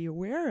willing to be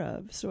aware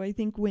of. So I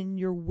think when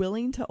you're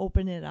willing to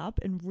open it up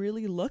and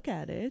really look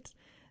at it,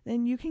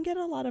 then you can get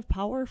a lot of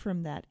power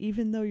from that,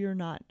 even though you're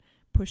not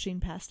pushing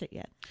past it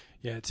yet.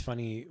 Yeah, it's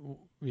funny.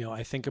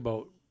 I think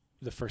about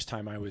the first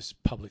time I was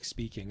public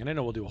speaking, and I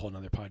know we'll do a whole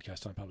nother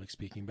podcast on public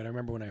speaking, but I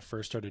remember when I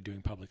first started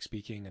doing public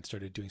speaking and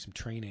started doing some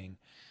training,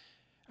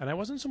 and I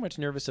wasn't so much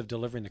nervous of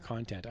delivering the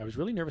content. I was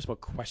really nervous about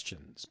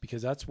questions,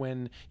 because that's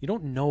when you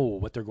don't know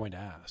what they're going to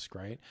ask,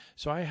 right?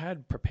 So I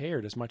had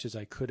prepared as much as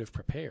I could have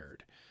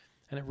prepared,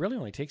 and it really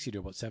only takes you to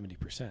about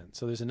 70%.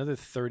 So there's another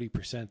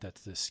 30%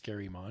 that's this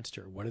scary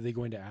monster. What are they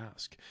going to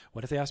ask?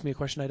 What if they ask me a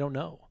question I don't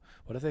know?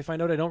 What if they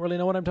find out I don't really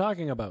know what I'm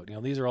talking about?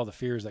 These are all the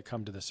fears that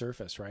come to the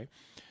surface, right?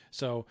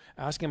 So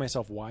asking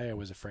myself why I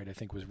was afraid, I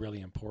think, was really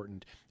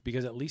important,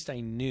 because at least I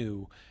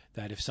knew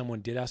that if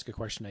someone did ask a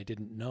question I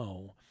didn't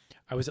know,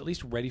 I was at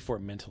least ready for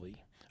it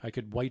mentally. I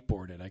could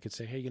whiteboard it. I could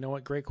say, hey, you know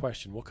what? Great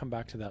question. We'll come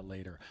back to that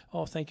later.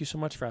 Oh, thank you so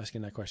much for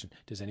asking that question.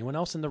 Does anyone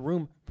else in the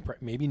room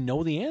maybe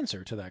know the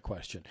answer to that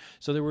question?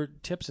 So there were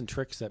tips and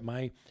tricks that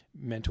my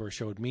mentor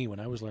showed me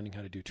when I was learning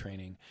how to do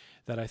training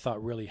that I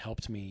thought really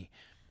helped me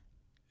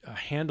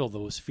handle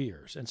those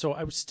fears. And so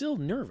I was still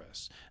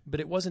nervous, but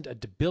it wasn't a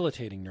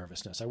debilitating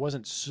nervousness. I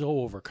wasn't so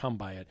overcome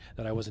by it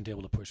that I wasn't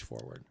able to push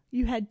forward.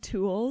 You had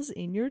tools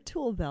in your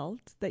tool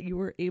belt that you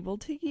were able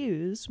to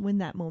use when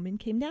that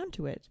moment came down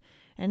to it.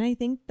 And I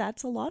think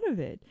that's a lot of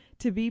it,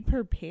 to be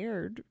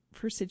prepared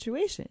for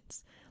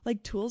situations,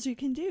 like tools you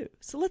can do.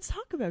 So let's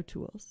talk about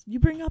tools. You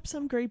bring up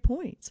some great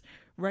points,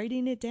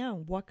 writing it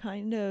down.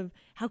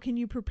 How can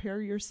you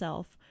prepare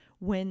yourself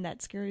when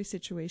that scary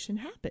situation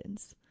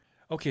happens?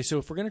 Okay, so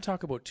if we're going to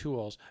talk about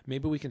tools,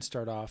 maybe we can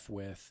start off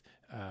with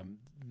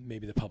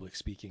maybe the public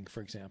speaking,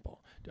 for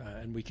example,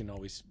 and we can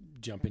always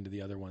jump into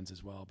the other ones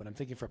as well. But I'm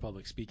thinking for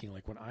public speaking,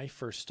 like when I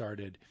first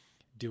started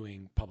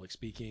doing public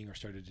speaking or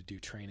started to do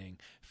training,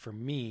 for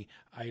me,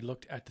 I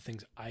looked at the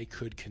things I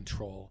could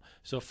control.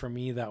 So for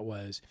me, that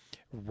was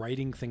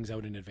writing things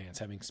out in advance,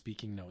 having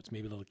speaking notes,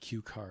 maybe little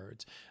cue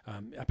cards.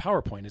 A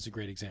PowerPoint is a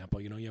great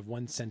example. You have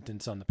one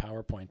sentence on the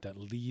PowerPoint that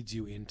leads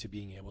you into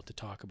being able to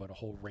talk about a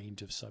whole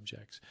range of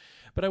subjects.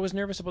 But I was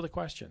nervous about the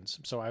questions,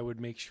 so I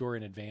would make sure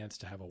in advance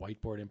to have a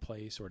whiteboard in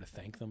place or to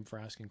thank them for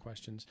asking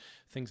questions,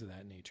 things of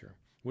that nature.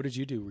 What did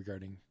you do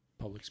regarding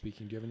public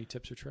speaking? Do you have any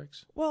tips or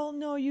tricks? Well,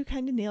 no, you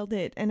kind of nailed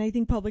it. And I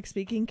think public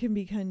speaking can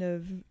be kind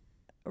of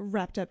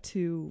wrapped up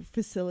to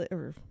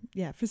facilitating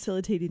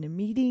a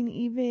meeting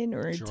even,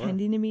 or Sure.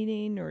 attending a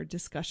meeting or a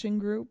discussion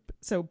group.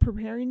 So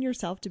preparing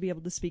yourself to be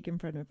able to speak in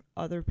front of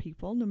other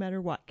people, no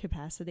matter what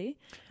capacity.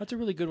 That's a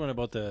really good one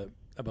about the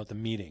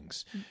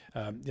meetings.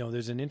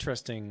 There's an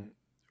interesting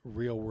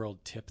real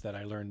world tip that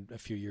I learned a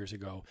few years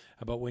ago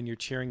about when you're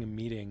chairing a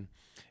meeting,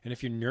 and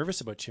if you're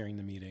nervous about chairing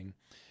the meeting,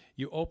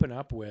 you open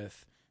up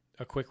with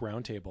a quick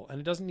roundtable, and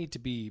it doesn't need to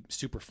be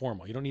super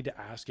formal. You don't need to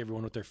ask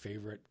everyone what their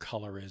favorite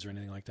color is or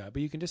anything like that,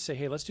 but you can just say,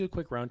 hey, let's do a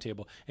quick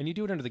roundtable, and you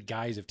do it under the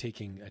guise of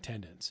taking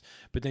attendance.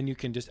 But then you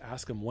can just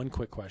ask them one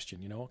quick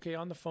question. Okay,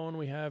 on the phone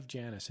we have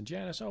Janice, and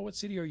Janice, what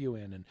city are you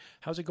in, and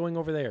how's it going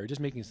over there?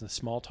 Just making some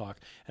small talk,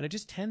 and it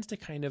just tends to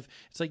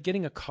it's like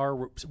getting a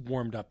car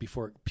warmed up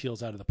before it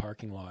peels out of the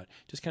parking lot.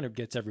 Just kind of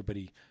gets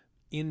everybody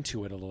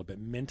into it a little bit,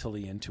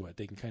 mentally into it.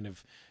 They can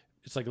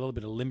it's like a little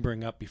bit of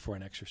limbering up before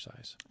an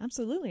exercise.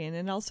 Absolutely. And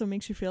it also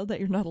makes you feel that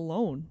you're not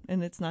alone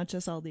and it's not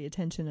just all the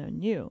attention on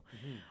you.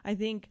 Mm-hmm. I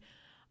think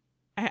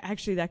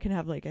actually that can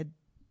have like a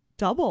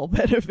double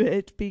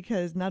benefit,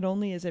 because not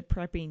only is it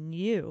prepping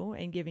you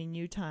and giving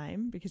you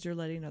time because you're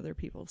letting other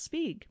people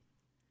speak,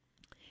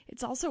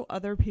 it's also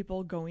other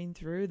people going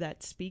through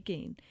that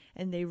speaking,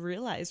 and they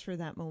realize for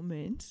that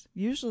moment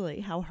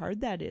usually how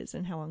hard that is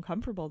and how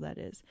uncomfortable that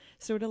is.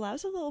 So it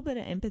allows a little bit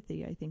of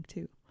empathy, I think,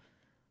 too.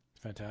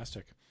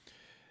 Fantastic.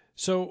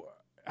 So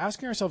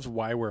asking ourselves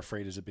why we're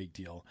afraid is a big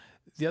deal.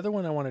 The other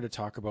one I wanted to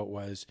talk about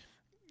was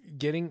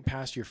getting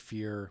past your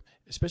fear,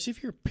 especially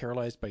if you're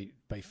paralyzed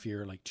by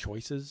fear, like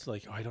choices,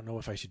 like, I don't know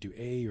if I should do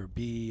A or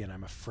B, and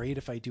I'm afraid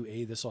if I do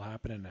A, this will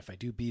happen, and if I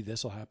do B,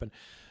 this will happen.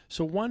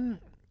 So one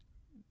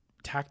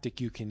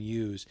tactic you can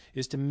use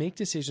is to make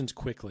decisions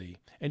quickly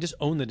and just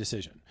own the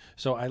decision.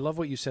 So I love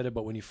what you said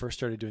about when you first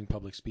started doing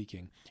public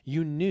speaking.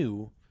 You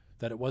knew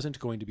that it wasn't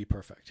going to be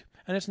perfect.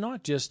 And it's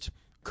not just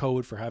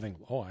code for having,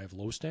 I have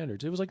low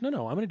standards. It was like,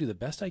 no, I'm going to do the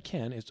best I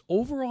can. It's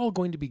overall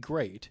going to be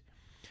great.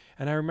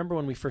 And I remember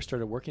when we first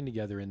started working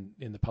together in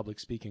the public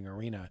speaking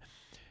arena,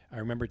 I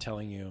remember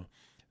telling you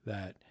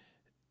that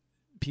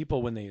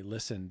people, when they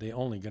listen,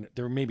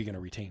 they're maybe going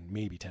to retain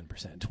maybe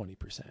 10%,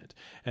 20%.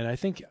 And I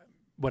think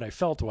what I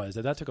felt was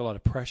that took a lot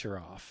of pressure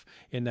off,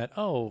 in that,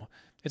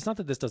 it's not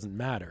that this doesn't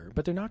matter,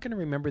 but they're not going to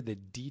remember the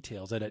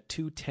details, that at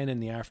 2:10 in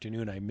the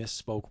afternoon I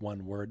misspoke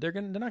one word. They're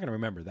not going to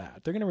remember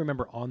that. They're going to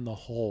remember on the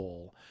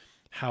whole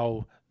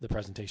how the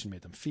presentation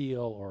made them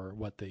feel, or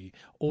what the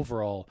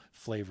overall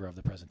flavor of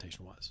the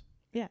presentation was.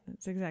 Yeah,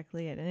 that's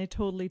exactly it. And it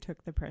totally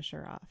took the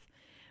pressure off.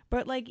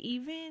 But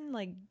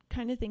even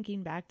kind of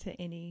thinking back to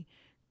any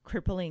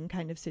crippling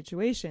kind of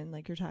situation,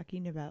 like you're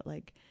talking about,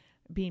 like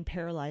being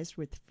paralyzed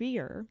with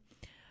fear,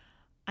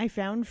 I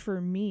found for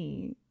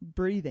me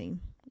breathing,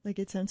 like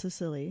it sounds so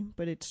silly,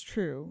 but it's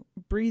true,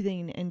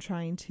 breathing and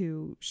trying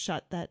to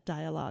shut that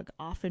dialogue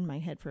off in my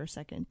head for a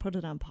second, put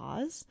it on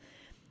pause,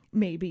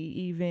 maybe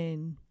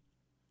even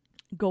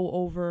go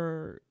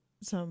over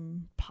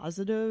some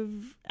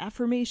positive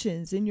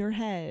affirmations in your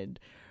head,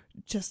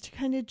 just to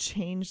kind of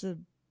change the,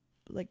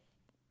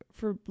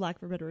 for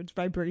lack of better words,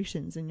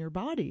 vibrations in your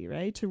body,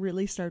 right? To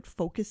really start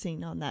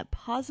focusing on that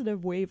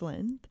positive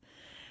wavelength,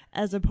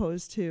 as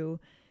opposed to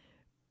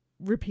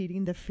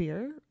repeating the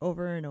fear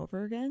over and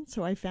over again.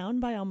 So I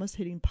found by almost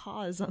hitting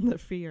pause on the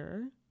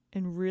fear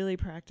and really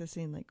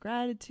practicing like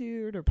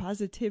gratitude or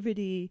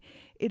positivity,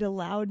 it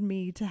allowed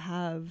me to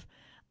have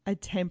a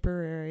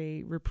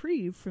temporary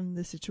reprieve from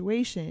the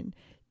situation,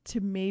 to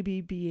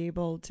maybe be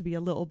able to be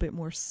a little bit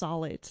more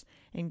solid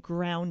and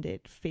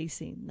grounded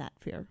facing that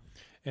fear.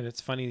 And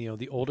it's funny,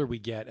 the older we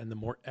get and the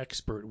more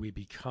expert we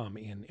become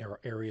in our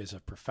areas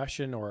of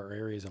profession or our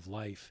areas of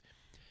life,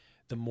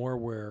 the more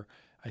we're,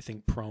 I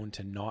think, prone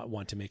to not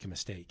want to make a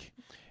mistake.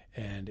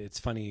 And it's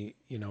funny,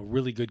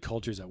 really good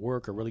cultures at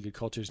work or really good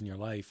cultures in your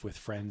life with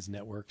friends,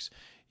 networks,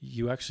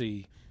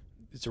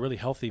 it's a really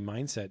healthy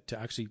mindset to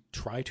actually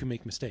try to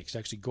make mistakes, to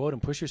actually go out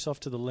and push yourself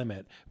to the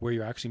limit where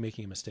you're actually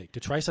making a mistake,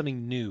 to try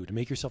something new, to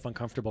make yourself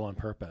uncomfortable on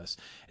purpose,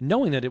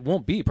 knowing that it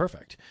won't be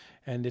perfect.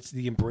 And it's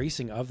the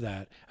embracing of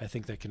that, I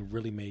think, that can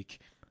really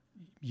make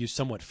you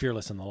somewhat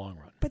fearless in the long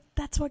run. But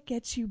that's what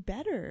gets you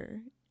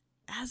better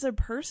as a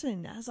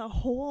person, as a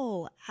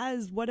whole,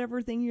 as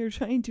whatever thing you're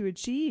trying to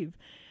achieve.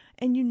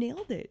 And you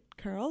nailed it,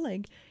 Carl.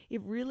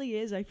 It really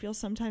is. I feel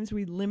sometimes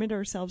we limit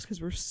ourselves because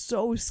we're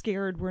so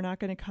scared we're not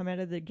going to come out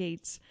of the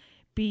gates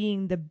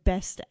being the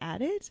best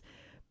at it.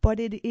 But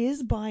it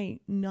is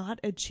by not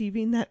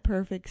achieving that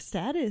perfect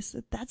status,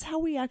 that's how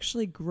we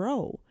actually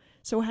grow.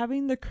 So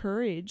having the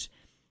courage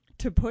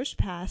to push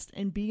past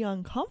and be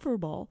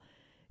uncomfortable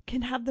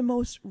can have the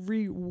most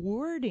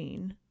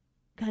rewarding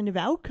kind of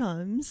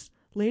outcomes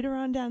later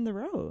on down the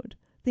road.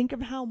 Think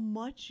of how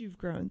much you've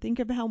grown. Think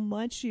of how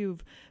much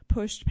you've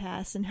pushed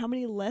past and how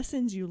many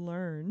lessons you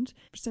learned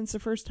since the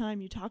first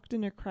time you talked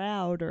in a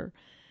crowd or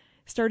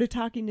started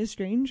talking to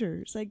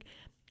strangers. Like,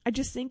 I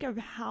just think of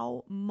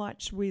how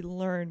much we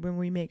learn when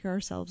we make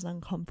ourselves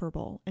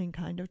uncomfortable and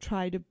kind of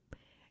try to,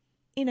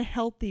 in a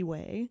healthy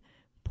way,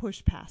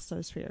 push past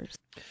those fears.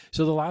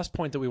 So the last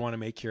point that we want to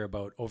make here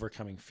about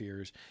overcoming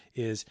fears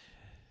is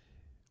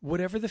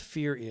whatever the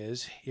fear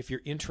is, if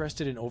you're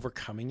interested in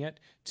overcoming it,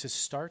 to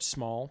start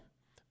small,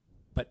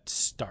 but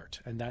start.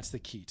 And that's the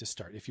key, to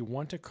start. If you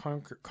want to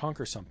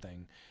conquer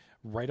something,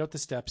 write out the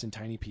steps in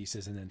tiny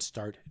pieces and then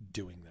start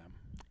doing them.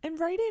 And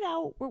write it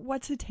out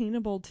what's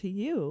attainable to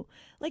you.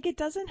 Like, it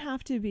doesn't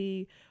have to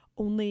be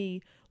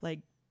only like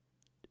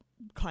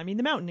climbing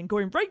the mountain and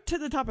going right to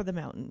the top of the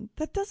mountain.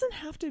 That doesn't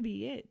have to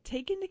be it.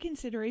 Take into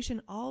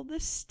consideration all the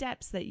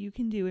steps that you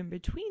can do in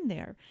between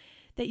there,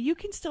 that you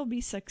can still be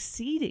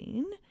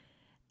succeeding,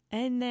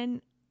 and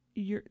then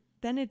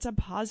it's a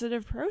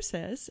positive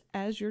process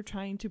as you're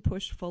trying to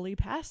push fully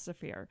past the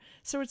fear.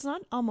 So it's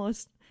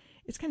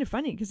kind of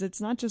funny because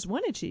it's not just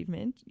one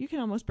achievement. You can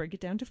almost break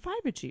it down to 5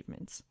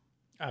 achievements.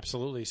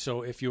 Absolutely.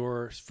 So if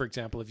you're, for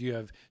example, if you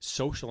have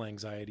social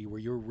anxiety where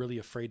you're really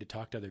afraid to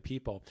talk to other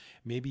people,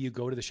 maybe you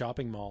go to the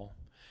shopping mall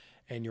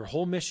and your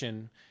whole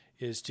mission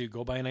is to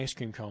go buy an ice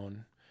cream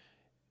cone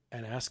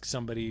and ask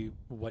somebody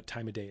what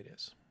time of day it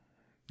is.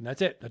 And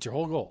that's it. That's your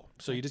whole goal.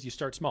 So you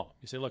start small.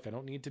 You say, look, I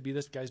don't need to be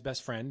this guy's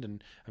best friend,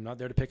 and I'm not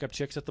there to pick up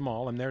chicks at the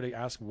mall. I'm there to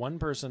ask one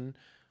person,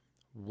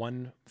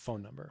 one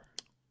phone number.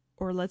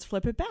 Or let's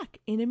flip it back.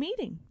 In a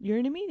meeting. You're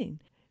in a meeting.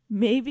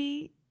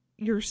 Maybe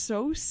you're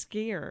so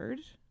scared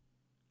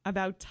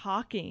about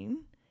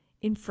talking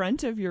in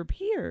front of your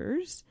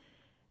peers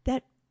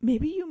that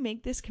maybe you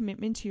make this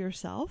commitment to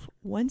yourself.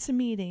 Once a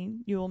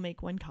meeting, you will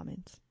make one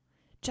comment,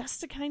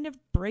 just to kind of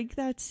break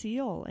that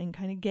seal and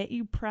kind of get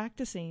you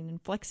practicing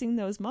and flexing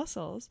those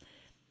muscles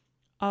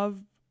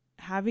of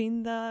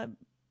having the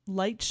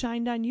light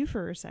shined on you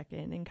for a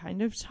second and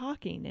kind of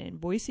talking and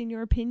voicing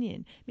your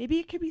opinion. Maybe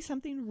it could be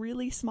something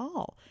really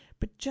small,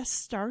 but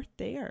just start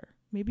there.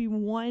 Maybe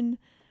one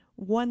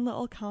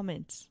little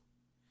comment.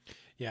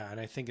 Yeah, and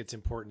I think it's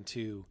important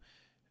too.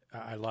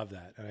 I love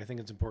that. And I think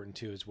it's important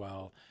too as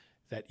well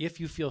that if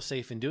you feel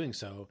safe in doing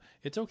so,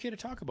 it's okay to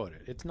talk about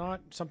it. It's not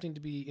something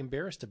to be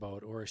embarrassed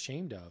about or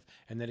ashamed of.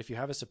 And that if you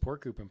have a support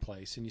group in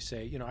place and you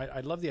say,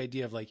 I love the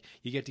idea of like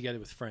you get together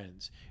with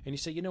friends and you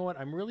say, you know what,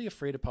 I'm really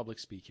afraid of public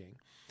speaking.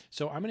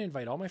 So I'm going to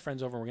invite all my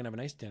friends over and we're going to have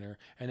a nice dinner.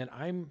 And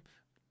then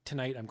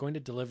tonight I'm going to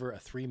deliver a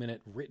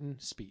 3-minute written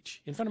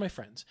speech in front of my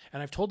friends.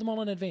 And I've told them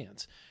all in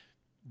advance.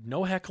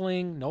 No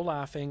heckling, no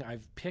laughing.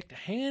 I've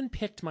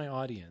handpicked my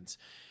audience.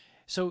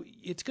 So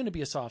it's going to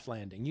be a soft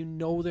landing.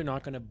 They're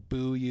not going to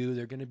boo you.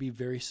 They're going to be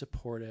very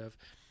supportive.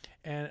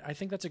 And I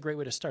think that's a great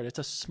way to start. It's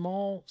a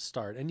small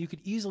start. And you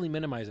could easily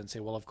minimize it and say,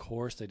 well, of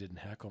course they didn't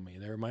heckle me.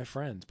 They're my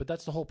friends. But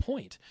that's the whole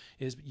point,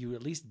 is you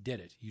at least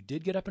did it. You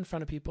did get up in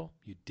front of people.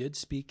 You did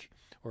speak,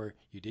 or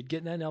you did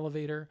get in an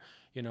elevator.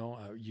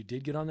 You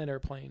did get on that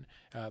airplane.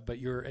 But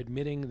you're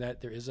admitting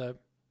that there is a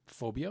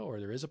phobia or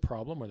there is a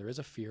problem or there is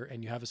a fear,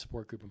 and you have a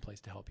support group in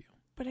place to help you.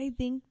 But I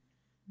think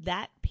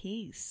that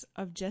piece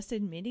of just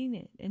admitting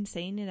it and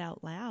saying it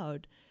out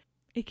loud,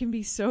 it can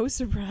be so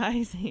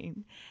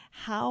surprising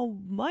how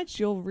much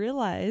you'll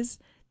realize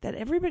that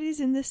everybody's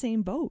in the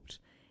same boat.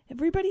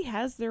 Everybody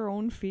has their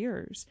own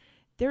fears.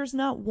 There's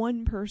not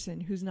one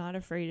person who's not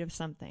afraid of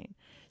something.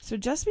 So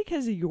just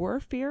because your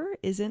fear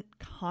isn't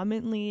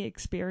commonly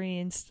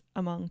experienced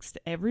amongst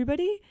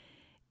everybody,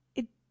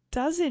 it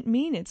doesn't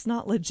mean it's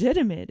not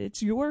legitimate.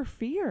 It's your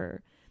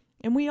fear.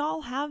 And we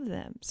all have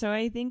them. So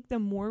I think the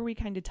more we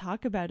kind of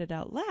talk about it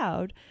out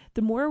loud,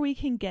 the more we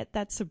can get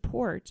that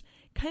support,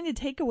 kind of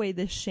take away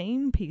the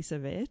shame piece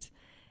of it,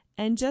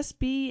 and just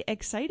be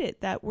excited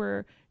that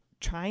we're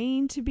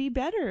trying to be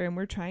better and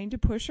we're trying to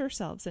push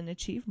ourselves and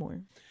achieve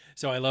more.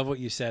 So I love what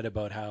you said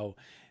about how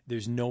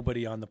there's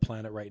nobody on the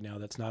planet right now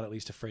that's not at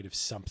least afraid of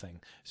something.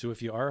 So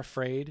if you are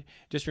afraid,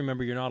 just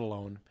remember you're not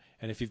alone.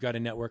 And if you've got a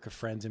network of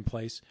friends in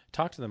place,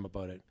 talk to them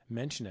about it.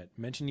 Mention it.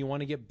 Mention you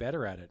want to get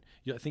better at it.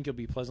 I think you'll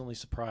be pleasantly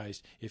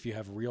surprised if you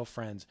have real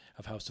friends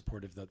of how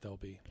supportive that they'll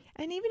be.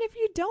 And even if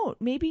you don't,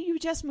 maybe you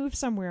just moved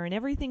somewhere and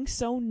everything's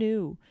so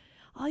new.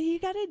 All you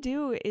got to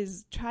do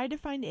is try to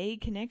find a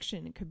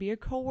connection. It could be a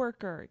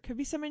coworker. It could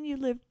be someone you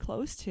live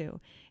close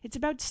to. It's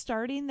about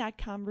starting that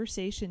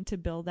conversation to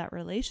build that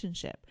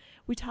relationship.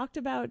 We talked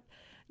about,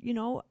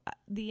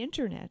 the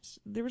internet.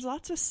 There was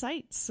lots of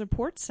sites,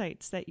 support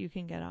sites that you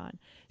can get on.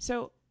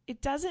 So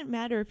it doesn't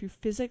matter if you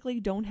physically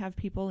don't have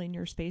people in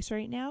your space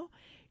right now.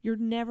 You're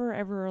never,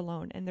 ever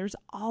alone. And there's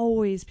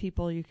always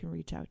people you can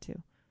reach out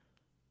to.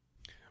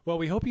 Well,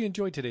 we hope you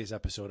enjoyed today's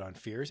episode on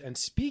fears. And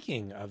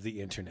speaking of the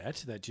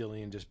internet that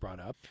Jillian just brought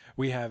up,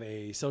 we have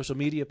a social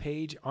media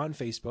page on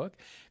Facebook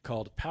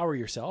called Power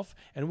Yourself.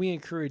 And we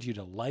encourage you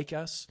to like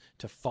us,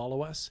 to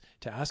follow us,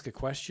 to ask a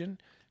question.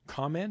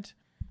 comment.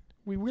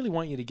 We really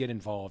want you to get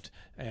involved.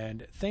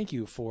 And thank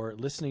you for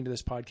listening to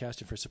this podcast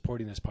and for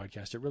supporting this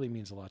podcast. It really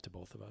means a lot to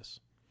both of us.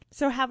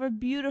 So have a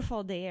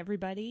beautiful day,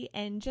 everybody.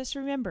 And just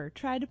remember,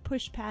 try to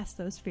push past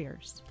those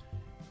fears.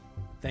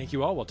 Thank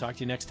you all. We'll talk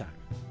to you next time.